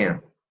and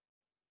span.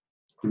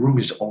 The room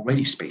is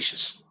already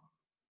spacious.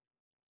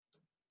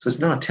 So it's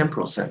not a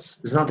temporal sense.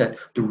 It's not that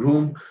the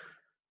room,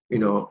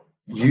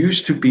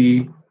 used to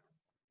be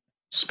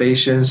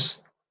spacious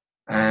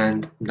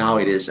and now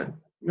it isn't.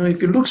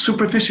 If you look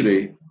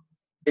superficially,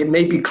 it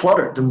may be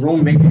cluttered. The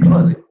room may be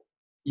cluttered.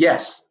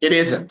 Yes, it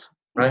isn't,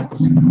 right?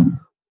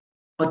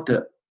 But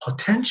the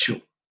potential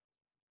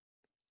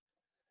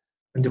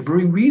and the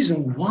very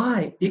reason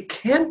why it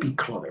can be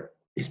cluttered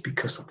is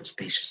because of the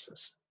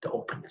spaciousness, the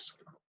openness.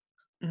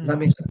 Does that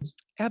make sense?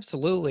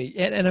 Absolutely.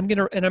 And I'm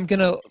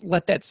gonna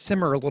let that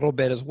simmer a little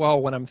bit as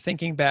well when I'm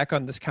thinking back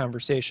on this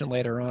conversation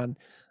later on.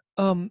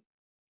 Um,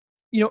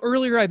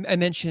 earlier I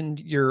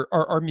mentioned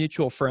our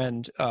mutual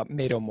friend,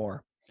 Mato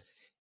Moore.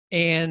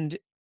 And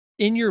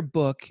in your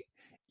book,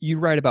 you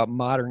write about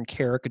modern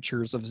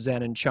caricatures of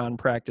Zen and Chan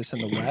practice in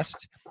the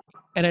West.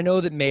 And I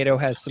know that Mato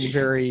has some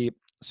very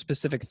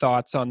specific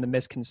thoughts on the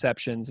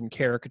misconceptions and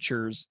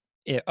caricatures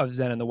of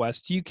Zen in the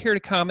West. Do you care to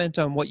comment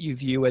on what you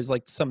view as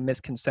like some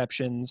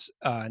misconceptions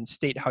and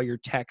state how your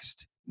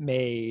text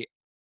may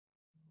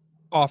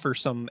offer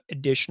some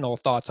additional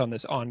thoughts on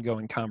this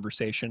ongoing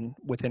conversation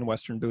within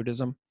Western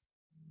Buddhism?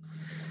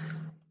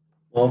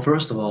 Well,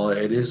 first of all,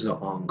 it is an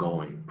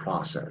ongoing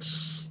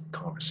process,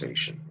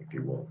 conversation, if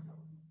you will.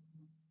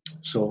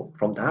 So,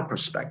 from that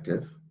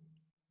perspective,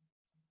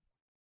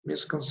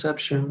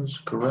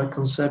 misconceptions, correct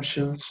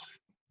conceptions,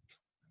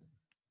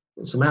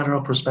 it's a matter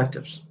of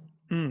perspectives.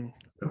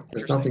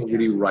 There's nothing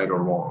really right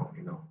or wrong.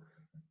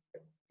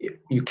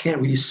 You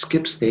can't really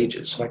skip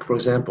stages. Like, for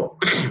example,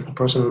 a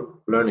person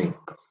learning,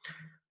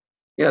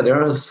 yeah,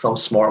 there are some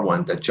smart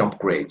ones that jump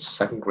grades,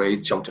 second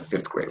grade, jump to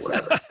fifth grade,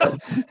 whatever.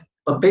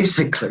 But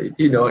basically,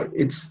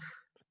 it's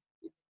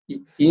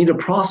you need a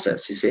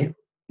process, you see,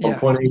 from Yeah.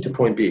 point A to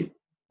point B.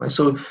 Right?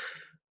 So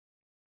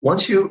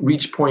once you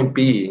reach point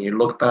B and you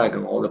look back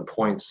on all the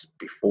points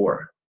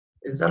before,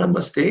 is that a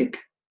mistake?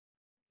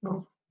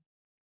 No.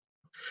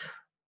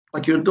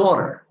 Like your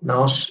daughter,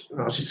 now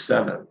she's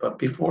 7, but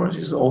before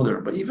she's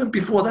older. But even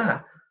before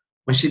that,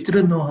 when she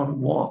didn't know how to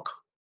walk,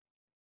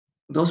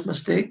 those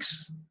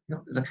mistakes,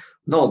 it's like,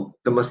 no,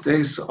 the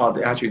mistakes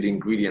are actually the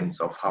ingredients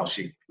of how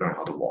she learned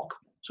how to walk.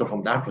 So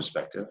from that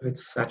perspective,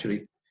 it's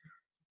actually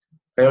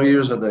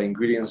failures are the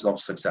ingredients of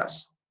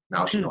success.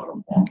 Now she knows how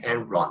to walk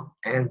and run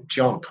and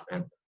jump,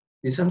 and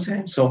you see what I'm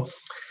saying? So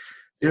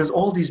there's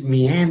all these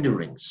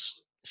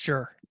meanderings,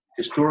 Sure.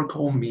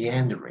 historical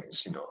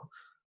meanderings,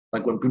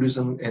 like when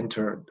Buddhism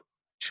entered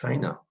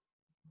China.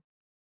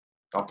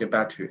 I'll get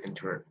back to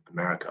enter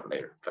America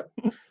later, but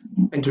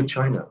enter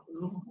China.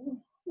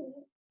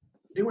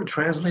 They were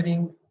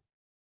translating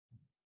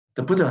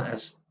the Buddha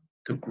as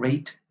the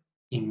great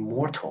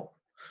immortal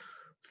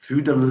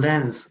through the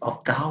lens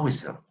of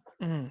Taoism.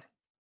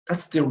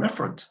 That's their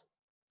reference.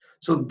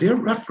 So their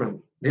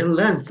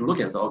lens to look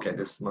at, okay,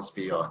 this must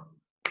be a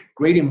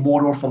great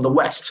immortal from the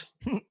West.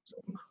 So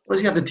what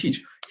does he have to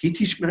teach? He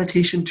teach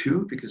meditation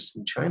too, because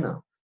in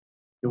China,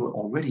 there were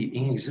already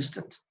in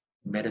existent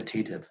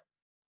meditative,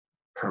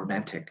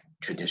 hermetic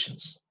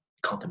traditions,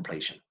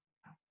 contemplation.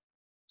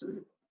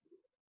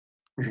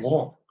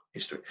 Long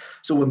history.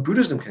 So when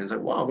Buddhism came, it's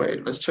like, wow,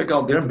 wait, let's check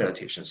out their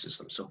meditation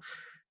system. So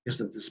there's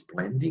this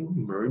blending,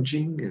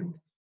 merging, and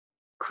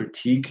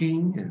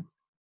critiquing, and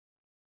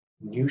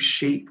new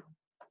shape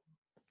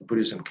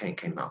Buddhism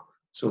came out.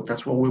 So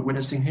that's what we're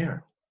witnessing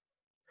here.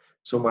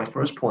 So my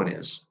first point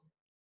is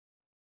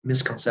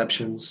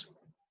misconceptions.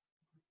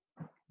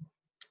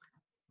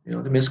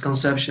 The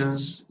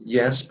misconceptions,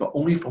 yes, but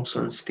only from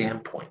certain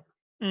standpoint.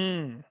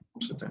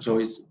 So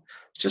it's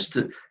just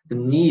the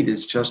need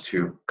is just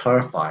to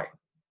clarify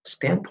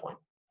standpoint.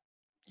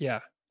 Yeah.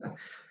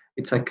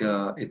 It's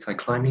like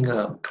climbing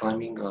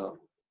a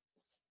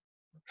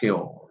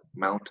hill,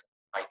 mountain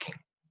biking.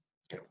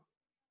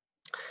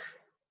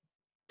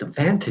 The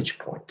vantage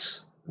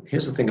points.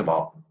 Here's the thing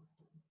about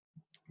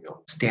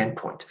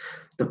standpoint.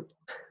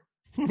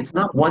 It's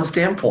not one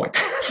standpoint.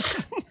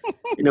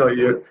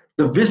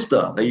 The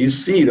vista that you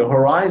see, the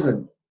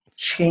horizon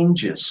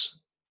changes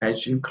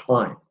as you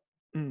climb.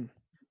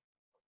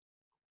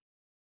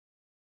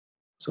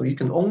 So you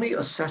can only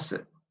assess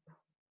it.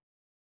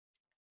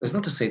 It's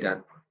not to say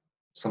that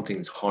something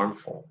is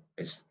harmful.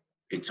 It's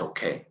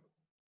okay.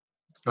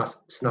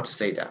 It's not to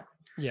say that.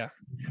 Yeah.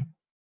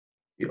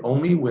 The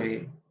only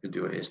way to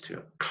do it is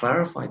to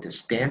clarify the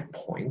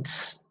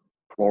standpoints,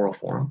 plural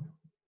form,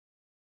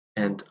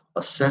 and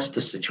assess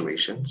the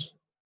situations.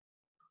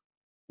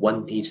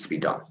 What needs to be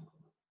done?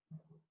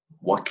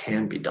 What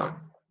can be done?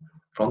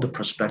 From the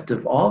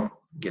perspective of,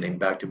 getting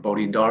back to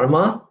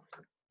Bodhidharma,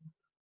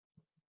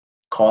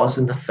 cause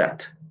and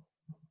effect,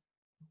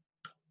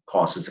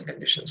 causes and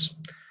conditions.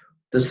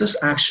 Does this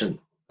action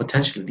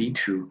potentially lead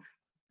to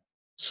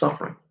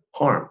suffering,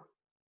 harm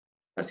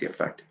as the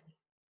effect?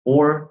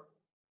 Or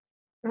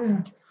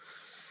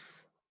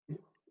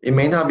it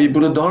may not be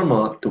Buddha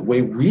Dharma the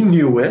way we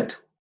knew it,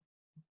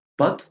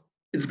 but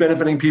it's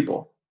benefiting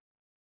people.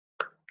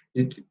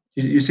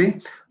 You see?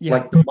 Yeah.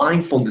 Like the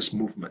mindfulness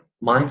movement.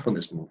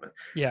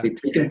 Yeah. They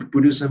taken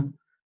Buddhism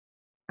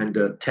and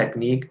the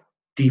technique,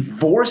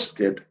 divorced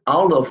it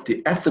out of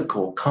the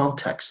ethical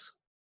context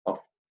of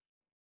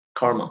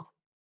karma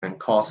and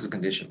causes and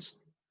conditions,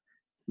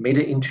 made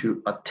it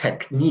into a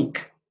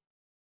technique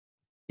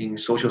in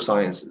social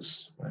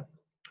sciences, right?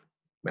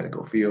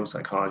 Medical field,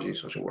 psychology,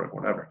 social work,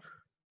 whatever.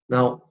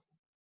 Now,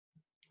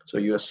 so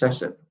you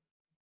assess it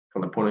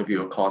from the point of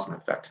view of cause and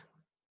effect.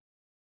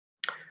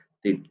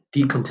 They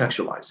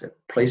decontextualize it,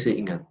 place it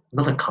in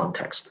another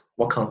context.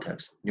 What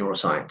context?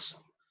 Neuroscience.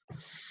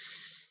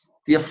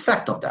 The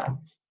effect of that,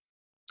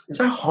 is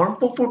that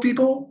harmful for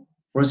people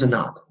or is it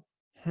not?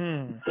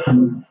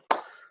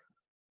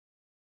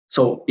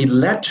 So it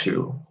led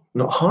to,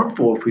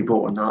 harmful for people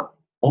or not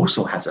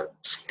also has a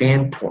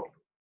standpoint.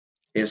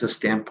 Here's a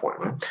standpoint,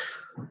 right?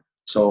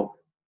 So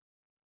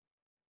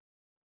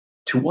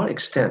to what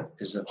extent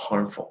is it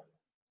harmful?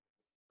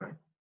 Right?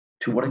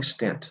 To what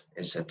extent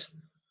is it,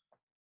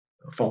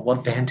 from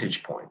what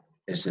vantage point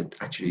is it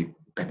actually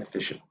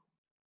beneficial?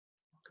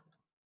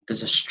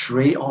 Does it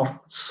stray off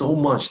so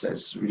much that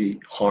it's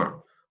really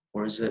harm?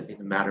 Or is it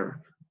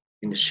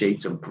in the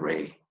shades of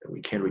gray that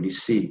we can't really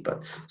see,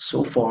 but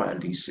so far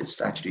at least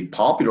it's actually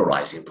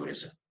popularizing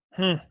Buddhism?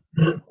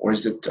 Or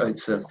is it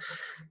it's a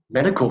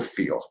medical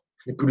field?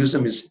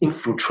 Buddhism is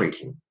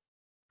infiltrating,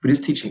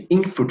 Buddhist teaching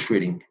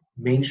infiltrating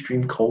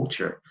mainstream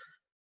culture,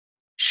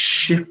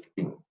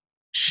 shaping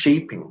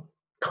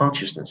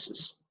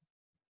consciousnesses.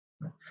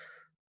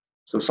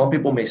 So some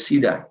people may see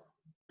that,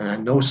 and I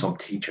know some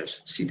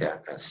teachers see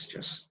that as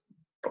just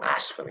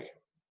blasphemy.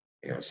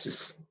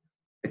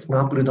 It's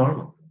not Buddha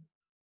Dharma.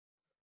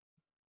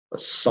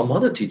 But some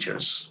other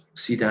teachers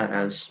see that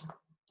as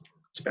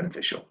it's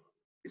beneficial.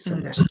 It's a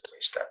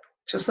necessary step.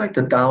 Just like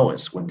the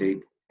Taoists, when they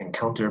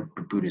encounter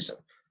Buddhism,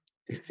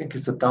 they think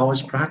it's a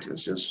Taoist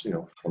practice, just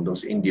from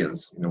those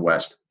Indians in the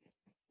West,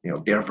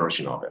 their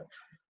version of it.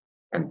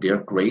 And their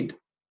great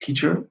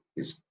teacher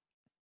is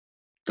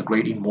the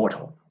great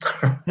immortal.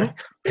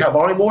 We have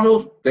our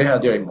immortals, they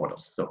have their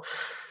immortals.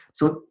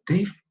 So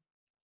they've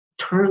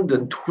turned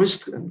and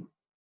twisted and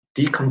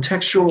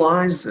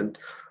decontextualized and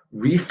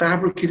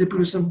refabricated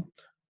Buddhism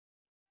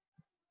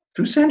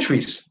through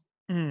centuries.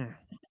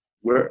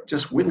 We're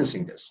just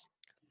witnessing this.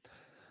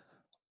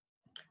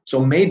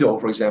 So Mado,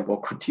 for example,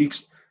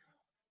 critiques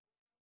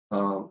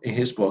in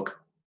his book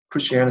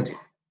Christianity,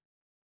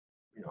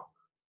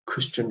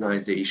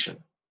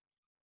 Christianization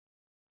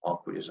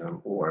of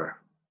Buddhism,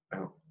 or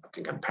I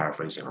think I'm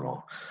paraphrasing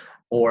wrong,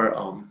 or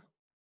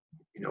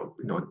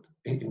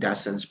in that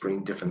sense,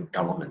 bring different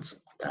elements of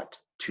that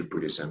to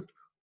Buddhism,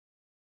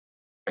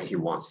 and he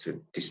wants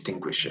to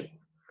distinguish it,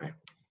 right?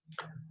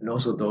 And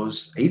also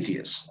those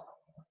atheists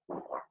who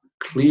are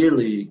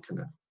clearly kind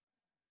of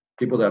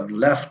people that have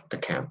left the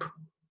camp,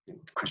 the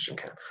Christian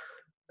camp,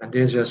 and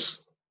they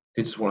just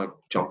want to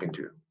jump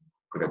into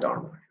Buddha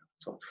Dharma.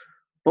 So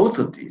both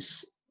of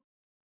these,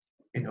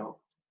 we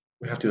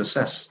have to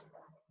assess.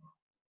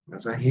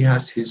 So he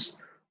has his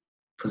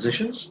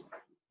positions,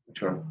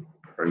 which are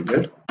very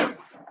good.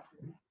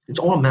 It's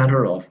all a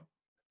matter of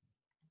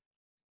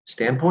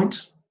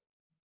standpoints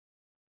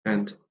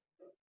and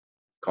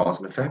cause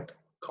and effect,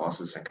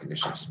 causes and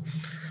conditions.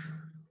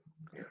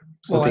 Yeah.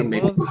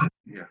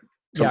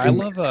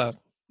 I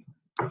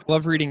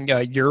love reading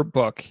your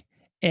book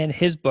and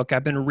his book.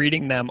 I've been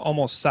reading them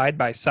almost side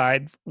by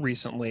side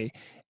recently,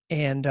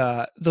 and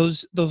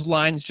those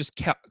lines just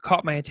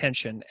caught my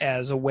attention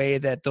as a way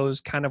that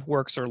those kind of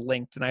works are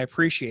linked, and I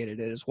appreciated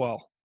it as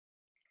well.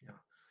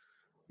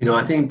 Yeah.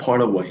 I think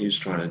part of what he's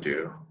trying to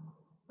do,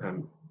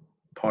 and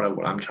part of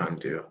what I'm trying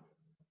to do,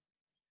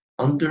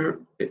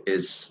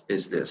 is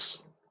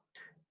this.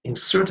 In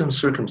certain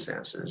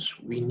circumstances,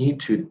 we need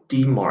to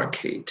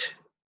demarcate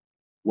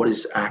what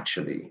is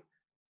actually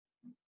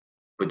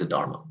Buddha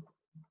Dharma.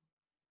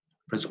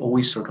 But it's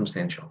always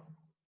circumstantial.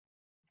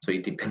 So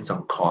it depends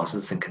on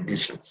causes and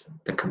conditions.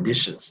 The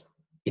conditions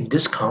in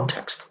this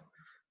context,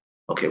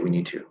 okay, we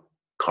need to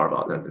carve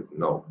out that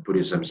no,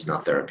 Buddhism is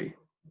not therapy.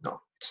 No,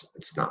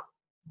 it's not.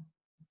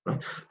 Right?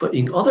 But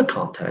in other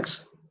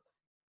contexts,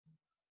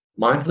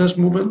 mindfulness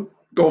movement,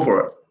 go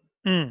for it.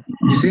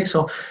 You see,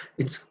 so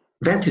it's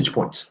vantage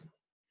points,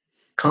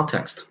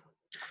 context.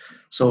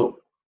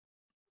 So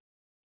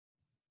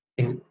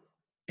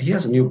he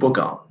has a new book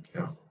out,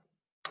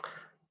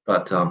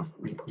 but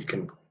you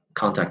can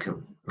contact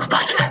him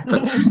about that.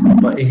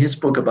 But in his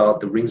book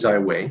about the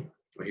Ringzai Way,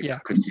 where he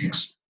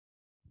critiques,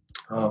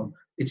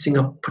 it's in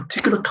a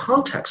particular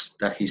context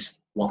that he's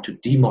want to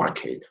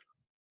demarcate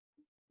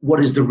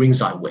what is the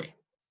Ringzai Way,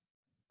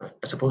 right?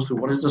 As opposed to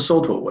what is the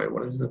Soto Way,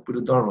 what is the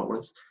Buddha Dharma, what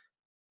is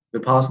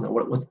Vipassana,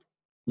 what's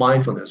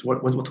mindfulness,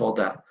 what's all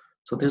that.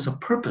 So there's a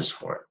purpose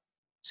for it.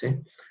 See?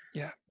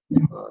 Yeah.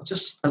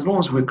 Just as long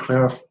as we're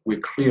clear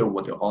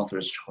what the author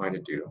is trying to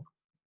do,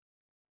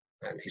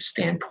 and his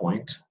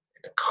standpoint,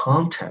 and the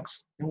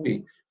context, then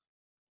we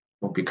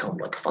will become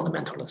like a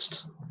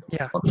fundamentalist.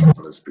 Yeah.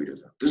 Fundamentalist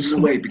Buddhism. This is the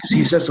way because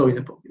he says so in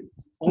the book.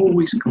 It's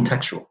always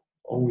contextual.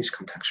 Always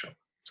contextual.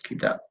 Let's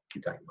keep that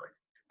in mind.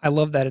 I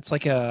love that. It's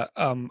like a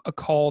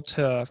call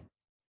to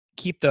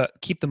keep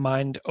the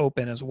mind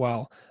open as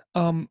well.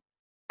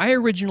 I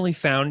originally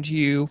found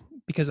you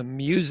because of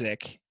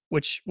music,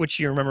 which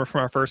you remember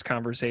from our first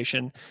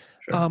conversation.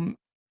 Sure.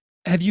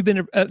 Have you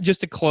been,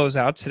 just to close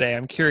out today,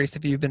 I'm curious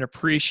if you've been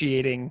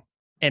appreciating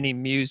any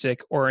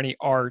music or any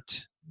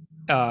art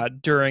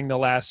during the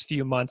last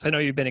few months. I know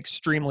you've been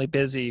extremely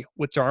busy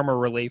with Dharma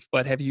Relief,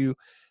 but have you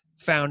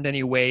found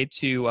any way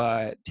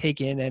to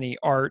take in any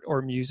art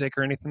or music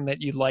or anything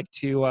that you'd like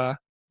to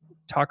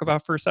talk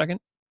about for a second?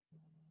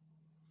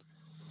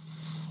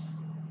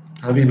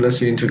 I've been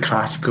listening to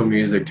classical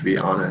music, to be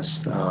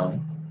honest.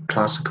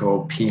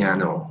 Classical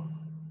piano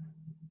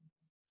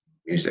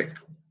music.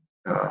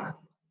 And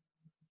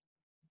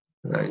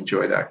I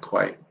enjoy that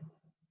quite.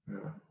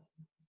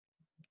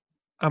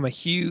 I'm a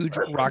huge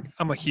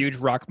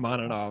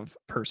Rachmaninoff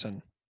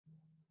person.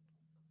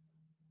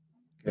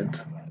 Good.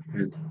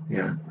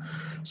 Yeah.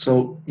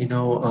 So, I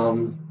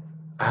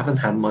haven't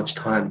had much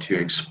time to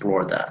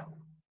explore that,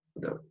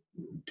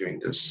 during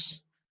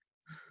this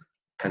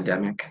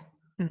pandemic.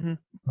 Mm-hmm.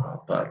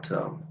 But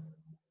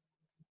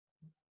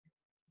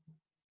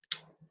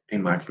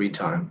in my free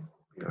time,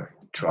 I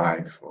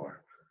drive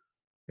or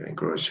getting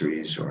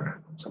groceries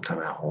or sometime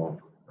at home,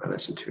 I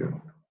listen to,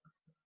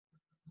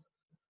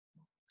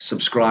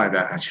 subscribe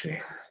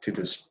actually to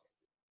this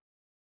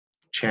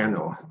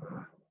channel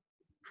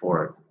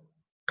for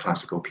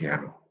classical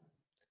piano.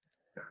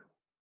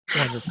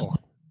 Wonderful.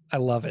 I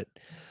love it.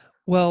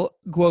 Well,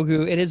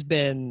 Guogu, it has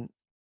been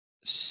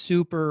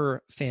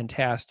super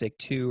fantastic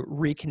to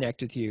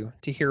reconnect with you,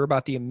 to hear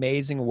about the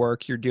amazing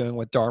work you're doing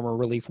with Dharma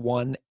Relief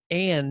 1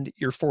 and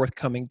your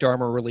forthcoming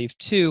Dharma Relief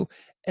 2,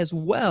 as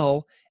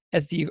well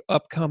as the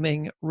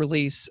upcoming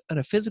release in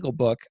a physical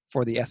book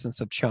for the Essence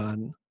of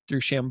Chan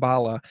through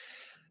Shambhala.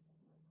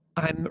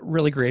 I'm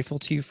really grateful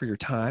to you for your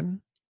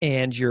time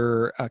and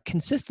your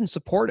consistent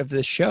support of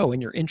this show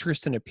and your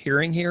interest in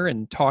appearing here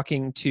and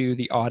talking to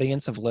the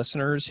audience of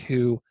listeners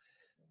who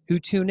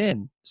tune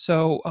in.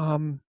 So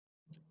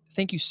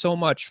thank you so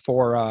much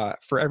for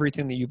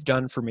everything that you've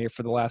done for me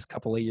for the last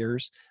couple of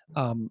years.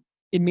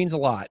 It means a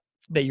lot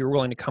that you're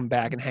willing to come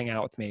back and hang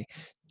out with me.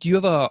 Do you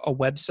have a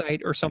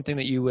website or something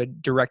that you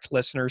would direct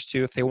listeners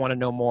to if they want to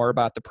know more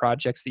about the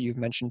projects that you've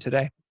mentioned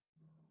today?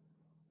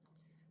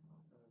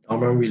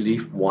 Dharma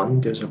Relief 1,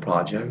 there's a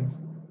project.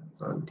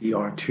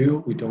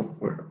 DR2, we don't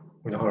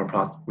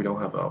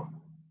have a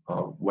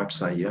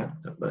website yet.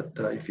 But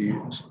if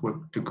you were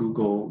to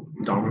Google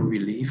Dharma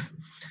Relief,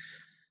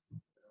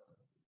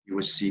 you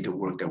will see the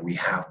work that we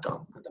have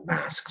done, the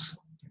masks,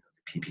 the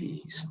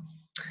PPEs.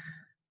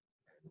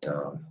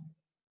 And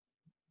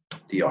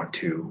the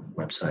R2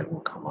 website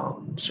will come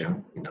out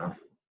soon enough.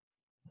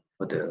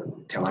 For the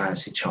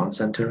Tallahassee Chan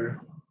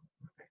Center,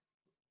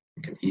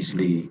 you can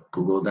easily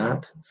Google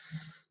that.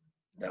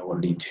 That will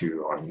lead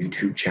to our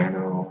YouTube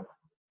channel,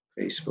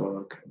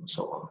 Facebook, and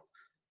so on.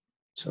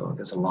 So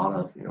there's a lot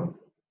of,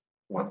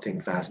 one thing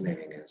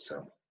fascinating is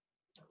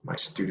my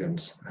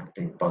students have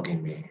been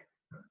bugging me.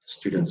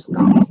 Students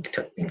not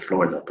in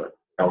Florida, but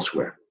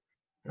elsewhere,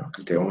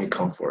 because they only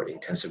come for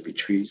intensive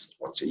retreats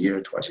once a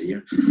year, twice a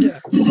year. Yeah.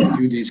 They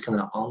do these kind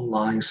of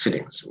online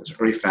sittings. It was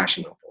very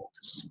fashionable.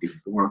 This is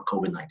before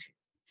COVID-19,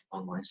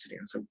 online sitting.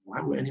 I said, why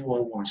would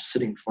anyone want to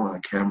sit in front of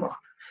a camera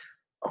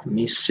of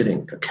me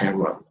sitting, the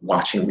camera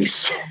watching me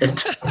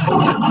sit?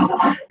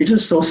 It's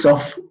just so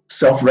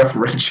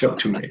self-referential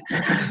to me.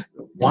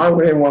 Why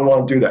would anyone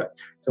want to do that?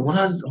 So a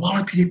lot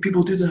of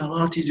people do that. A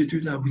lot of teachers do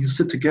that. We can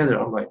sit together.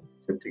 I'm like,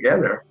 sit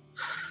together?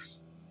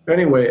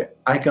 Anyway,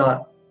 I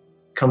got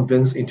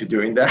convinced into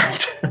doing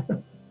that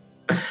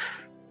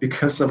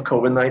because of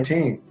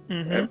COVID-19.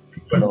 Mm-hmm.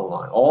 Everything went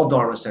online. All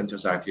Dharma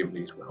Center's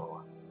activities went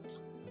online.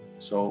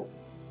 So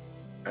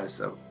as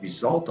a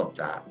result of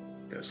that,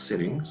 there are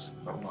sittings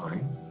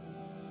online.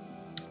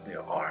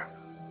 There are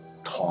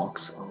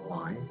talks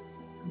online.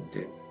 And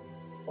they're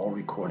all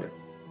recorded.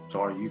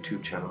 So our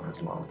YouTube channel has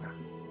a lot of that.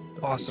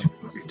 So awesome.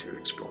 Easy to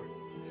explore.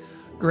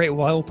 Great.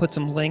 Well, I will put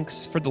some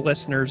links for the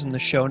listeners in the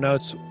show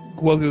notes.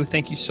 Guogu,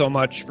 thank you so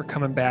much for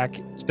coming back.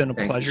 It's been a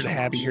pleasure to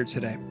have you here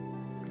today.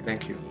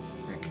 Thank you.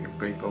 Thank you.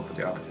 Grateful for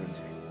the opportunity.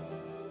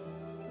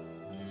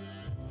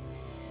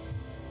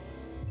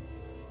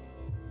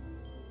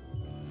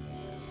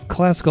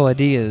 Classical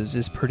Ideas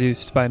is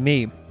produced by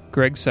me,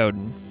 Greg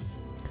Soden.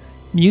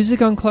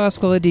 Music on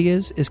Classical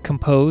Ideas is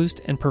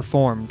composed and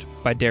performed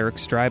by Derek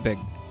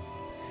Strybig.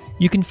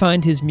 You can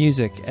find his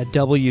music at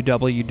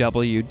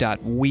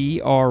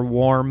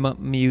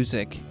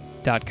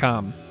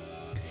www.wearewarmmusic.com.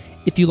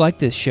 If you like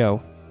this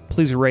show,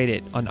 please rate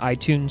it on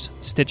iTunes,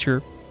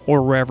 Stitcher,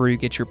 or wherever you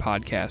get your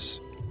podcasts.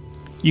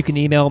 You can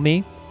email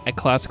me at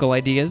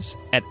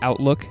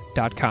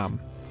classicalideas@outlook.com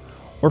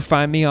or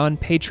find me on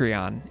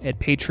Patreon at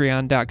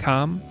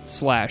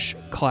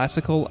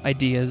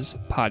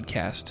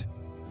patreon.com/classicalideaspodcast.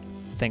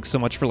 Thanks so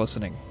much for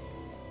listening.